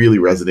said really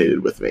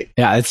resonated with me.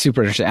 Yeah, it's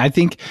super interesting. I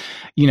think,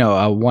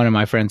 one of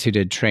my friends who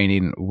did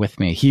training with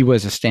me, he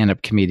was a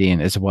stand-up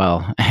comedian as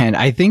well. And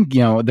I think,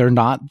 they're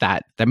not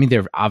that,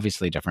 they're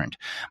obviously different,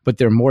 but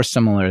they're more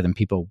similar than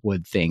people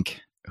would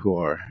think who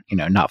are,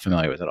 not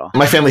familiar with it all.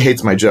 My family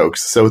hates my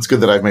jokes, so it's good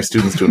that I have my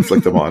students to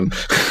inflict them on.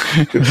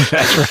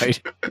 That's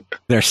right.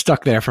 They're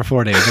stuck there for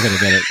 4 days. They're going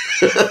to get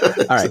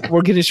it. All right.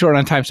 We're getting short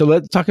on time. So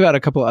let's talk about a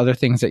couple other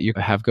things that you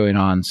have going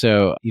on.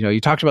 So, you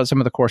talked about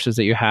some of the courses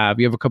that you have.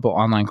 You have a couple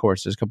online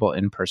courses, a couple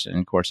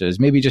in-person courses.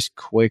 Maybe just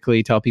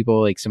quickly tell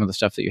people like some of the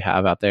stuff that you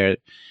have out there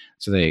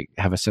so they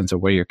have a sense of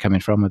where you're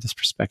coming from with this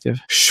perspective.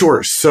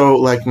 Sure. So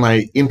like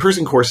my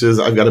in-person courses,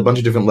 I've got a bunch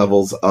of different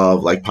levels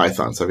of like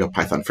Python. So I've got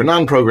Python for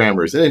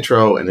non-programmers, an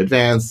intro and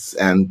advanced,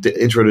 and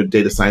intro to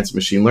data science and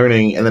machine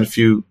learning, and then a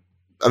few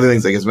other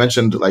things I guess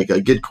mentioned, like a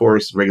Git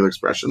course, regular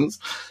expressions.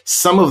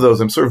 Some of those,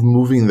 I'm sort of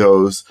moving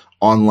those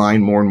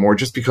online more and more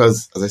just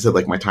because, as I said,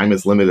 like my time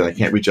is limited. I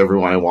can't reach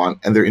everyone I want,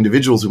 and there are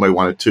individuals who might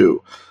want it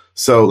too.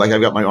 So like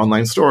I've got my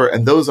online store,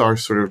 and those are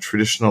sort of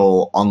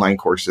traditional online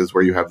courses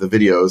where you have the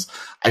videos.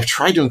 I've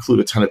tried to include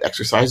a ton of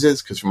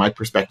exercises because from my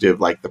perspective,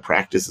 like the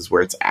practice is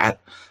where it's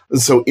at.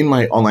 And so in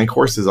my online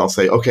courses, I'll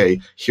say, okay,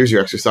 here's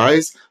your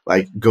exercise,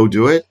 like go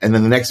do it. And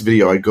then the next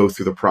video, I go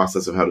through the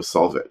process of how to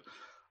solve it.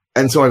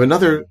 And so I have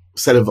another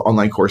set of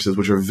online courses,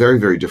 which are very,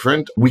 very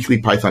different. Weekly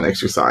Python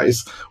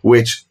exercise,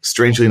 which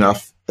strangely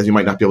enough, as you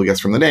might not be able to guess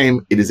from the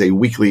name, it is a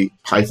weekly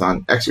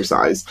Python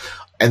exercise.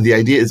 And the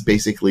idea is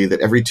basically that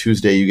every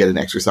Tuesday you get an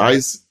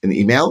exercise, an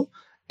email,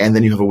 and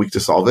then you have a week to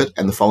solve it.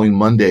 And the following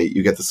Monday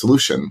you get the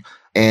solution.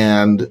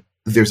 And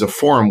there's a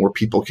forum where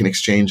people can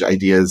exchange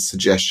ideas,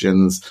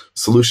 suggestions,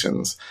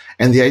 solutions.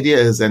 And the idea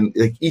is, and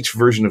like each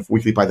version of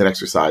weekly Python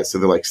exercise, so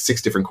they're like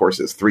 6 different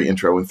courses, 3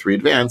 intro and 3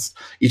 advanced.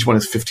 Each one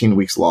is 15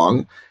 weeks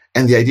long.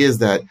 And the idea is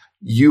that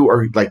you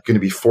are like going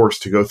to be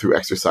forced to go through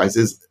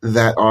exercises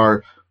that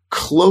are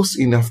close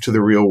enough to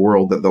the real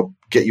world that they'll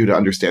get you to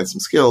understand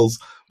some skills,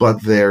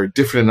 but they're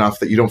different enough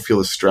that you don't feel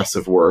the stress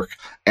of work,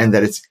 and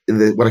that it's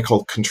what I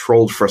call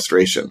controlled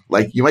frustration.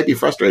 Like you might be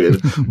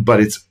frustrated,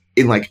 but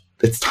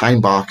it's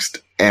time boxed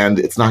and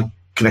it's not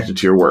connected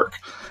to your work.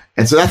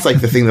 And so that's like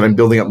the thing that I'm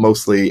building up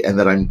mostly, and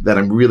that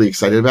I'm really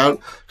excited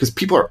about, because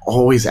people are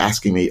always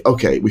asking me,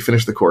 okay, we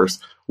finished the course,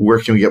 where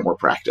can we get more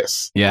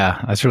practice?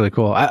 Yeah, that's really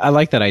cool. I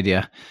like that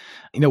idea.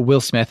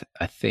 Will Smith,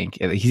 I think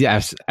he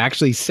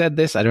actually said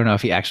this. I don't know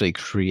if he actually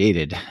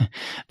created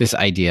this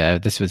idea.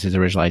 This was his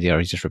original idea, or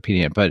he's just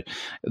repeating it. But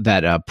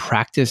that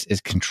practice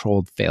is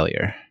controlled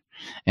failure,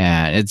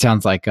 and it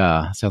sounds like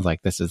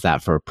this is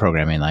that for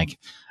programming. Like,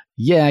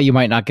 yeah, you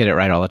might not get it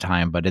right all the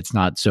time, but it's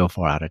not so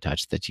far out of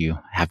touch that you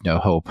have no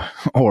hope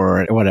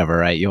or whatever.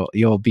 Right?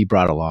 You'll be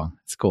brought along.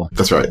 It's cool.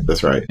 That's right.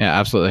 That's right. Yeah,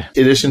 absolutely.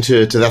 In addition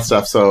to that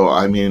stuff, so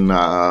I mean,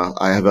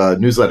 I have a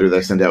newsletter that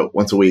I send out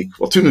once a week.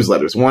 Well, 2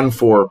 newsletters. One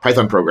for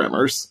Python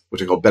programmers,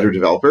 which I call Better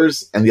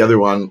Developers, and the other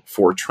one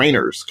for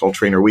trainers called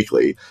Trainer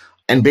Weekly.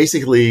 And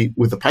basically,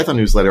 with the Python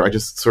newsletter, I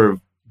just sort of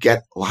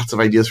get lots of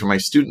ideas from my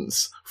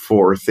students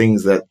for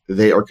things that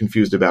they are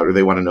confused about or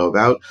they want to know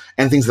about,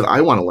 and things that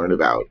I want to learn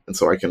about. And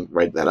so I can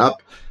write that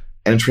up.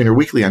 And in Trainer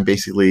Weekly, I'm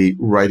basically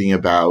writing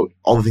about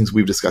all the things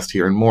we've discussed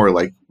here and more,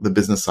 like the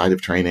business side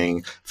of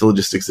training, the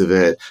logistics of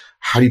it,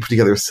 how do you put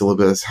together a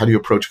syllabus? How do you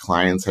approach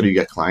clients? How do you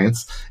get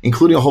clients?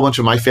 Including a whole bunch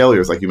of my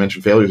failures. Like you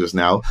mentioned failures just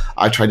now.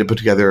 I tried to put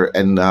together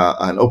an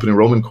open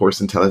enrollment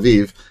course in Tel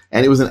Aviv,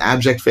 and it was an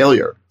abject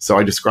failure. So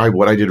I described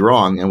what I did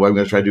wrong and what I'm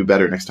going to try to do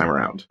better next time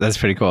around. That's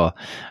pretty cool.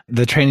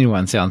 The training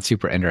one sounds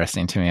super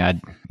interesting to me.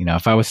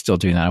 If I was still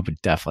doing that, I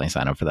would definitely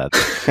sign up for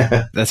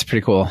that. That's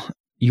pretty cool.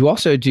 You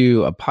also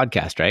do a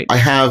podcast, right? I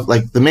have,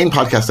 the main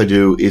podcast I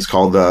do is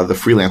called the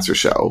Freelancer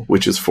Show,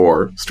 which is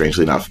for,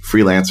 strangely enough,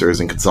 freelancers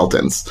and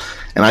consultants.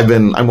 And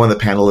I'm one of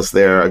the panelists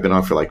there. I've been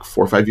on for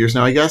 4 or 5 years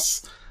now, I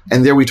guess.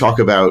 And there we talk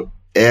about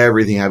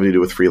everything having to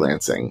do with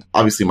freelancing.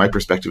 Obviously, my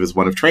perspective is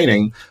one of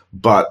training,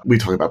 but we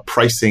talk about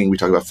pricing. We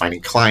talk about finding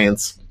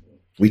clients.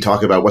 We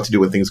talk about what to do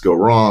when things go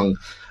wrong.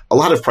 A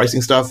lot of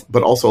pricing stuff,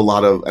 but also a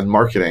lot of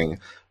marketing,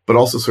 but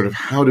also sort of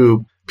how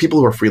do people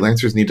who are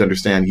freelancers need to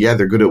understand,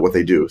 they're good at what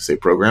they do, say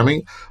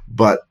programming,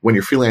 but when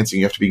you're freelancing,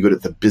 you have to be good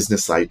at the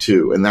business side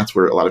too. And that's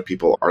where a lot of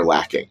people are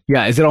lacking.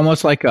 Yeah. Is it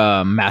almost like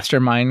a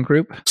mastermind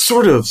group?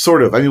 Sort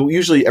of. I mean,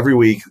 usually every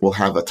week we'll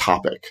have a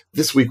topic.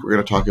 This week, we're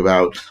going to talk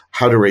about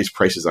how to raise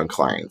prices on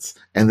clients.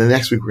 And the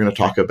next week, we're going to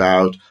talk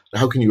about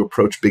how can you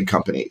approach big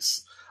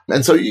companies.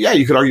 And so,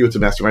 you could argue it's a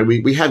mastermind.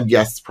 We have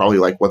guests probably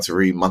once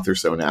every month or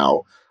so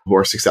now who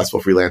are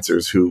successful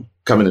freelancers who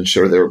come in and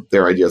share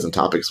their ideas and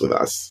topics with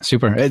us.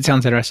 Super. It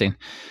sounds interesting.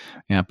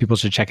 Yeah, people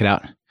should check it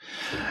out.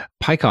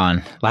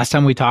 PyCon, last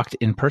time we talked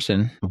in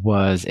person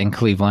was in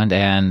Cleveland,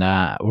 and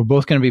we're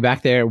both going to be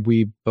back there.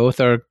 We both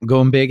are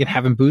going big and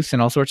having booths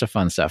and all sorts of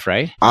fun stuff,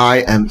 right?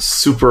 I am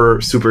super,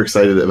 super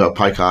excited about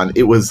PyCon.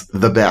 It was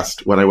the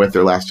best when I went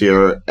there last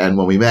year and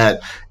when we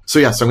met. So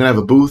I'm going to have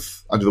a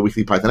booth under the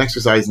Weekly Python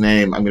Exercise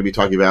name. I'm going to be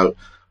talking about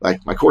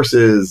my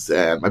courses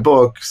and my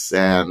books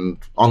and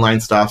online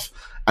stuff.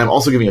 I'm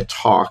also giving a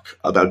talk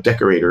about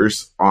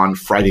decorators on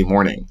Friday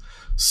morning.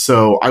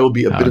 So I will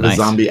be a bit of a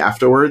zombie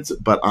afterwards,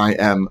 but I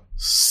am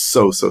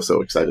so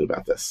excited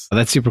about this. Oh,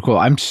 that's super cool.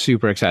 I'm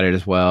super excited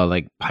as well.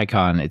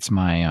 PyCon, it's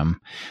my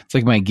it's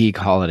like my geek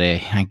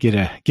holiday. I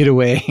get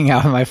away, hang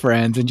out with my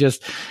friends, and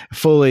just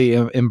fully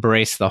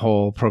embrace the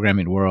whole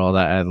programming world.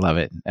 I love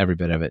it, every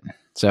bit of it.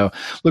 So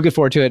looking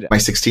forward to it. My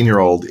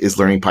 16-year-old is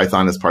learning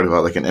Python as part of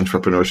an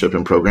entrepreneurship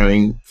and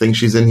programming thing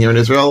she's in here in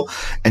Israel.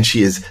 And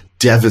she is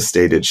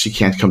devastated she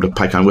can't come to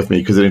PyCon with me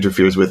because it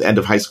interferes with end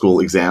of high school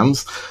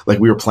exams.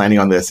 We were planning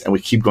on this and we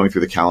keep going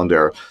through the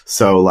calendar.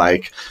 So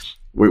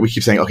we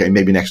keep saying, okay,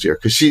 maybe next year.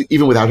 Because she,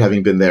 even without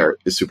having been there,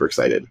 is super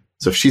excited.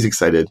 So if she's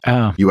excited,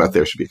 you out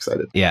there should be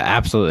excited. Yeah,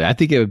 absolutely. I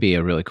think it would be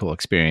a really cool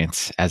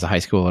experience as a high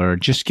schooler,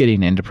 just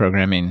getting into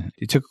programming.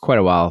 It took quite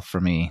a while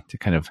for me to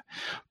kind of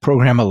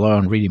program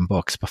alone, reading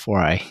books before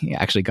I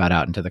actually got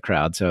out into the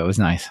crowd. So it was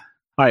nice.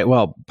 All right.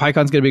 Well,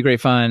 PyCon's going to be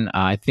great fun.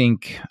 I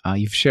think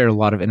you've shared a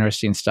lot of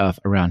interesting stuff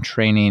around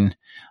training,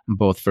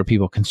 both for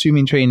people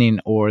consuming training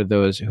or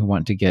those who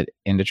want to get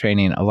into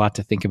training. A lot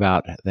to think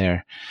about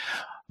there.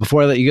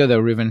 Before I let you go,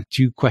 though, Reuven,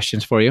 2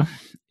 questions for you.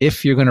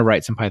 If you're going to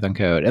write some Python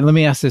code, and let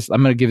me ask this,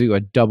 I'm going to give you a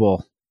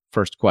double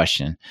first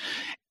question.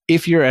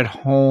 If you're at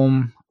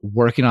home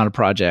working on a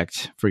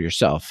project for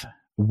yourself,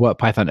 what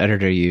Python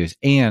editor you use?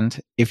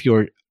 And if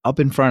you're up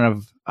in front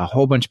of a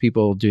whole bunch of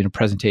people doing a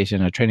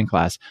presentation, a training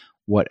class,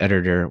 what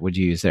editor would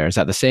you use there? Is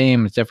that the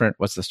same? It's different?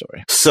 What's the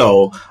story?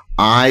 So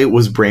I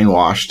was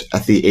brainwashed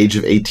at the age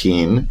of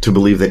 18 to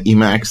believe that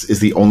Emacs is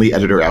the only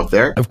editor out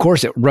there. Of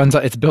course,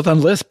 it's built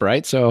on Lisp,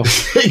 right? So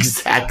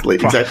exactly.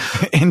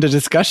 Into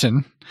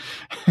discussion.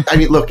 I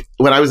mean, look,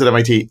 when I was at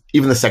MIT,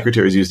 even the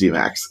secretaries used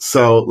Emacs.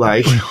 So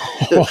right.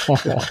 Wow.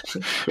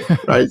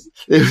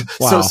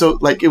 So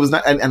it was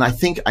not, and I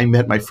think I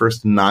met my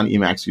first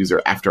non-Emacs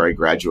user after I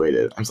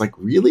graduated. I was like,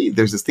 really?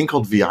 There's this thing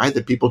called VI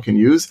that people can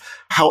use?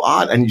 How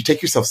odd. And you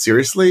take yourself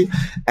seriously.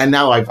 And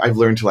now I've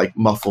learned to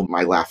muffle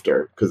my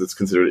laughter because it's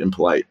considered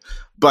impolite.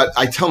 But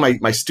I tell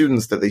my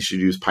students that they should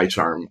use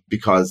PyCharm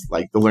because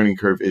the learning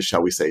curve is,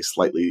 shall we say,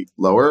 slightly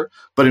lower.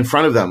 But in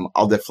front of them,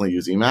 I'll definitely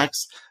use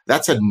Emacs.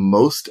 That said,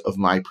 most of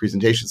my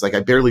presentations, I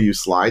barely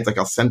use slides.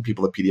 I'll send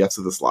people the PDFs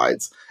of the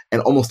slides.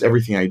 And almost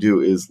everything I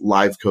do is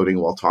live coding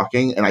while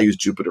talking. And I use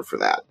Jupyter for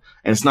that.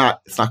 And it's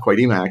not quite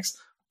Emacs,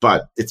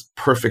 but it's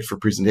perfect for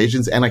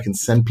presentations. And I can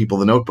send people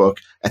the notebook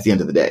at the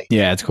end of the day.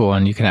 Yeah, it's cool.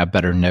 And you can have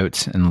better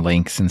notes and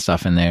links and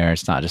stuff in there.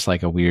 It's not just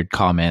a weird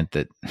comment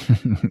that,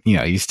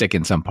 you stick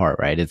in some part,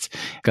 right? It's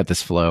got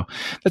this flow.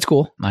 That's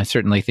cool. I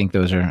certainly think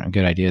those are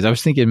good ideas. I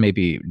was thinking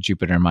maybe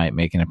Jupyter might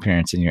make an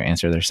appearance in your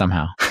answer there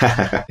somehow.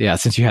 Yeah,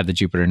 since you had the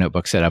Jupyter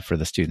notebook set up for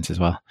the students as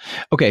well.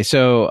 Okay,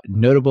 so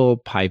notable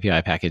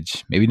PyPI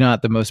package. Maybe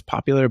not the most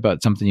popular,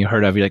 but something you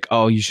heard of. You're like,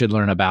 oh, you should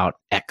learn about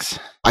X.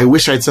 I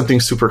wish I had something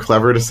super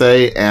clever to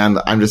say, and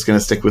I'm just going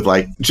to stick with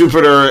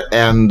Jupyter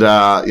and,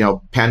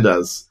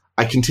 pandas.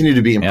 I continue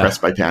to be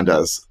impressed by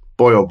pandas.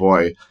 Boy, oh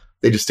boy,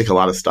 they just stick a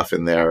lot of stuff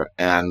in there.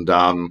 And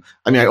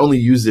I only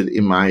use it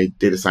in my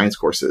data science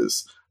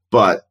courses,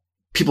 but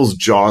people's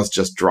jaws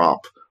just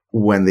drop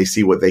when they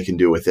see what they can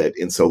do with it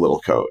in so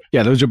little code.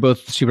 Yeah, those are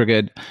both super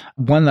good.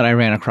 One that I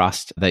ran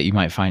across that you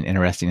might find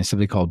interesting is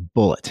something called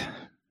Bullet.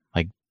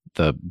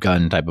 the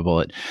gun type of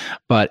bullet,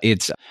 but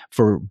it's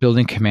for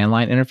building command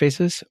line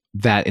interfaces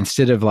that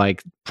instead of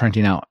like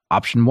printing out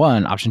option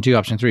 1, option 2,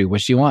 option 3,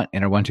 which do you want?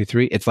 Enter 1, 2,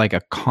 3. It's like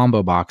a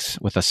combo box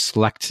with a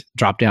select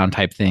drop down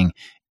type thing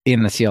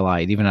in the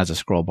CLI. It even has a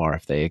scroll bar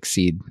if they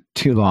exceed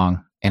too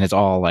long, and it's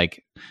all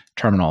like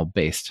terminal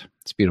based.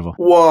 It's beautiful.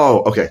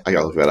 Whoa. Okay. I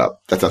gotta look that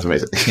up. That sounds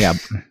amazing. Yeah.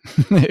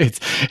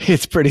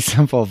 It's pretty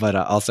simple, but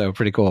also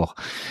pretty cool.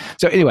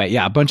 So anyway,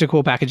 yeah, a bunch of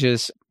cool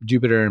packages.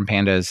 Jupyter and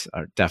Pandas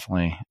are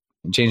definitely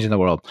changing the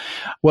world.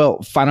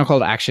 Well, final call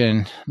to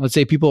action. Let's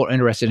say people are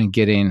interested in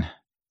getting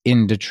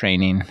into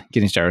training,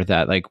 getting started with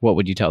that. Like, what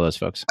would you tell those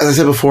folks? As I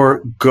said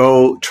before,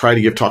 go try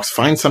to give talks.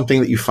 Find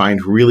something that you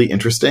find really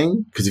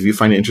interesting, because if you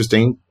find it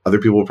interesting, other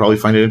people will probably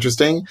find it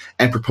interesting,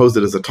 and propose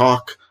it as a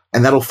talk.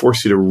 And that'll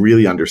force you to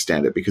really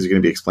understand it, because you're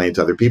going to be explaining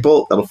to other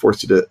people. That'll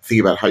force you to think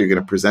about how you're going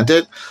to present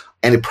it.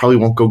 And it probably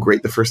won't go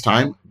great the first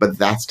time, but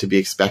that's to be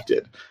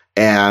expected.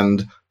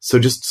 And so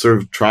just sort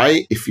of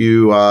try. If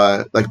you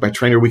like, my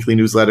Trainer Weekly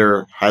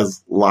newsletter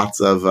has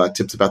lots of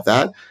tips about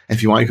that. And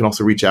if you want, you can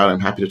also reach out. I'm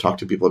happy to talk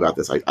to people about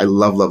this. I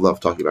love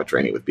talking about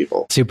training with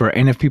people. Super.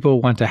 And if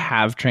people want to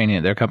have training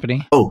at their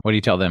company, what do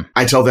you tell them?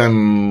 I tell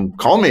them,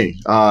 call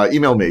me,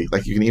 email me.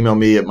 Like, you can email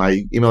me at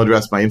my email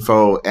address, my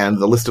info, and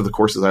the list of the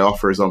courses I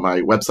offer is on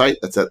my website.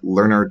 That's at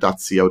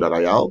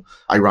learner.co.il.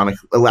 Ironic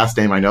last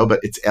name, I know, but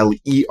it's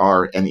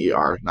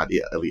Lerner, not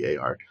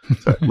Lear.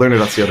 So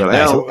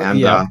learner.co.il.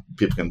 And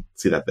people can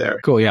see that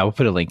there. Cool. Yeah, we'll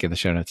put a link in the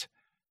show notes.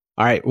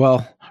 All right.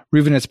 Well,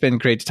 Reuven, it's been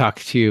great to talk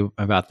to you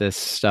about this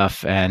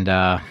stuff. And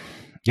I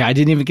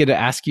didn't even get to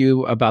ask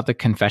you about the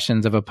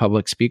Confessions of a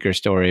Public Speaker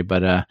story,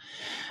 but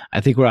I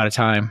think we're out of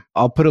time.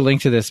 I'll put a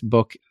link to this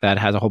book that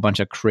has a whole bunch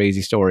of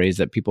crazy stories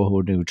that people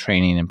who do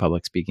training in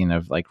public speaking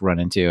have like run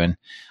into. And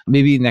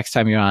maybe next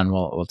time you're on,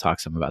 we'll talk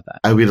some about that.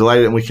 I'd be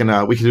delighted, and we can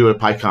do it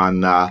at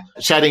PyCon,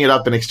 chatting it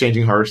up and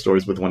exchanging horror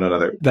stories with one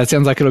another. That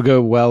sounds like it'll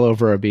go well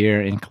over a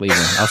beer in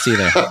Cleveland. I'll see you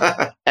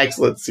there.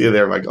 Excellent. See you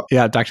there, Michael.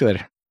 Yeah, talk to you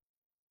later.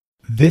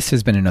 This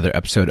has been another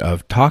episode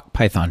of Talk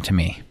Python to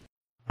Me.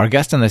 Our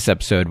guest on this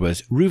episode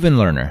was Reuven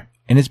Lerner,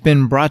 and it's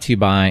been brought to you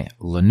by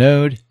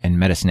Linode and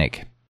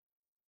Metasnake.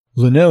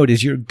 Linode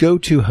is your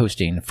go-to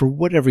hosting for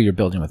whatever you're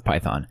building with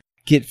Python.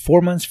 Get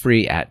 4 months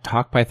free at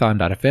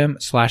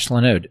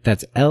talkpython.fm/Linode.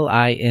 That's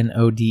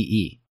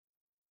Linode.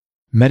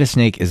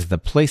 Metasnake is the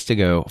place to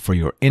go for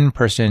your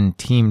in-person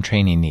team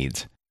training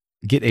needs.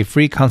 Get a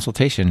free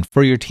consultation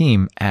for your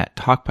team at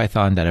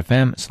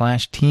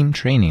talkpython.fm/team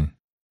training.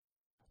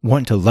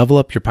 Want to level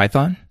up your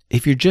Python?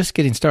 If you're just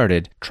getting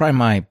started, try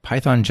my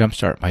Python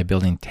Jumpstart by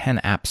Building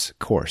 10 Apps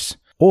course.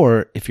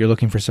 Or if you're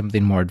looking for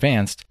something more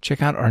advanced,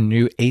 check out our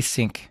new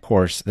async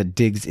course that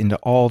digs into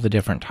all the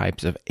different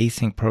types of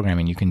async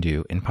programming you can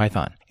do in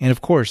Python. And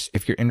of course,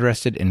 if you're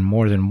interested in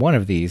more than one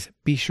of these,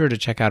 be sure to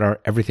check out our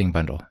Everything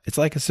Bundle. It's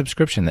like a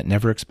subscription that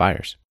never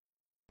expires.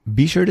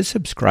 Be sure to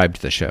subscribe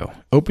to the show.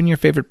 Open your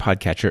favorite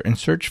podcatcher and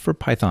search for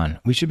Python.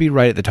 We should be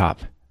right at the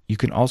top. You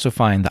can also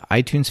find the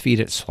iTunes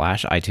feed at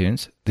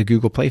 /iTunes, the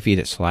Google Play feed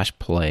at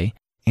 /Play,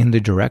 and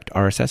the direct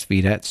RSS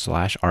feed at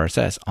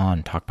 /RSS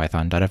on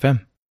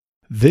talkpython.fm.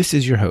 This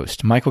is your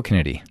host, Michael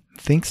Kennedy.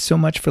 Thanks so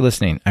much for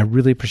listening. I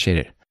really appreciate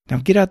it. Now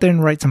get out there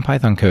and write some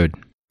Python code.